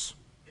warrants.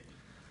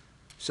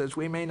 Says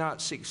we may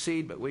not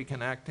succeed, but we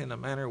can act in a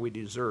manner we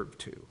deserve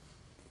to.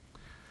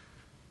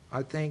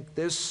 I think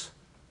this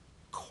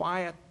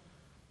quiet,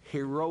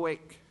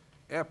 heroic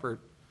effort,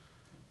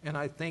 and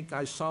I think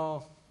I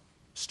saw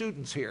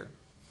students here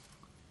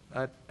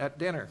at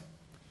dinner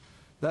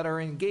that are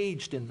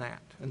engaged in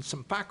that, and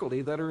some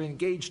faculty that are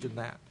engaged in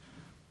that.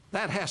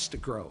 That has to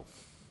grow.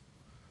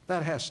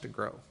 That has to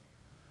grow.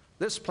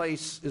 This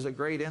place is a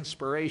great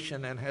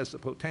inspiration and has the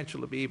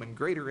potential to be even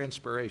greater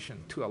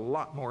inspiration to a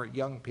lot more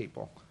young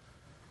people.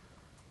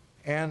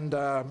 And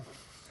I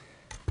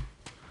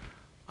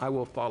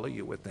will follow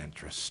you with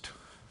interest.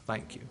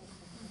 Thank you.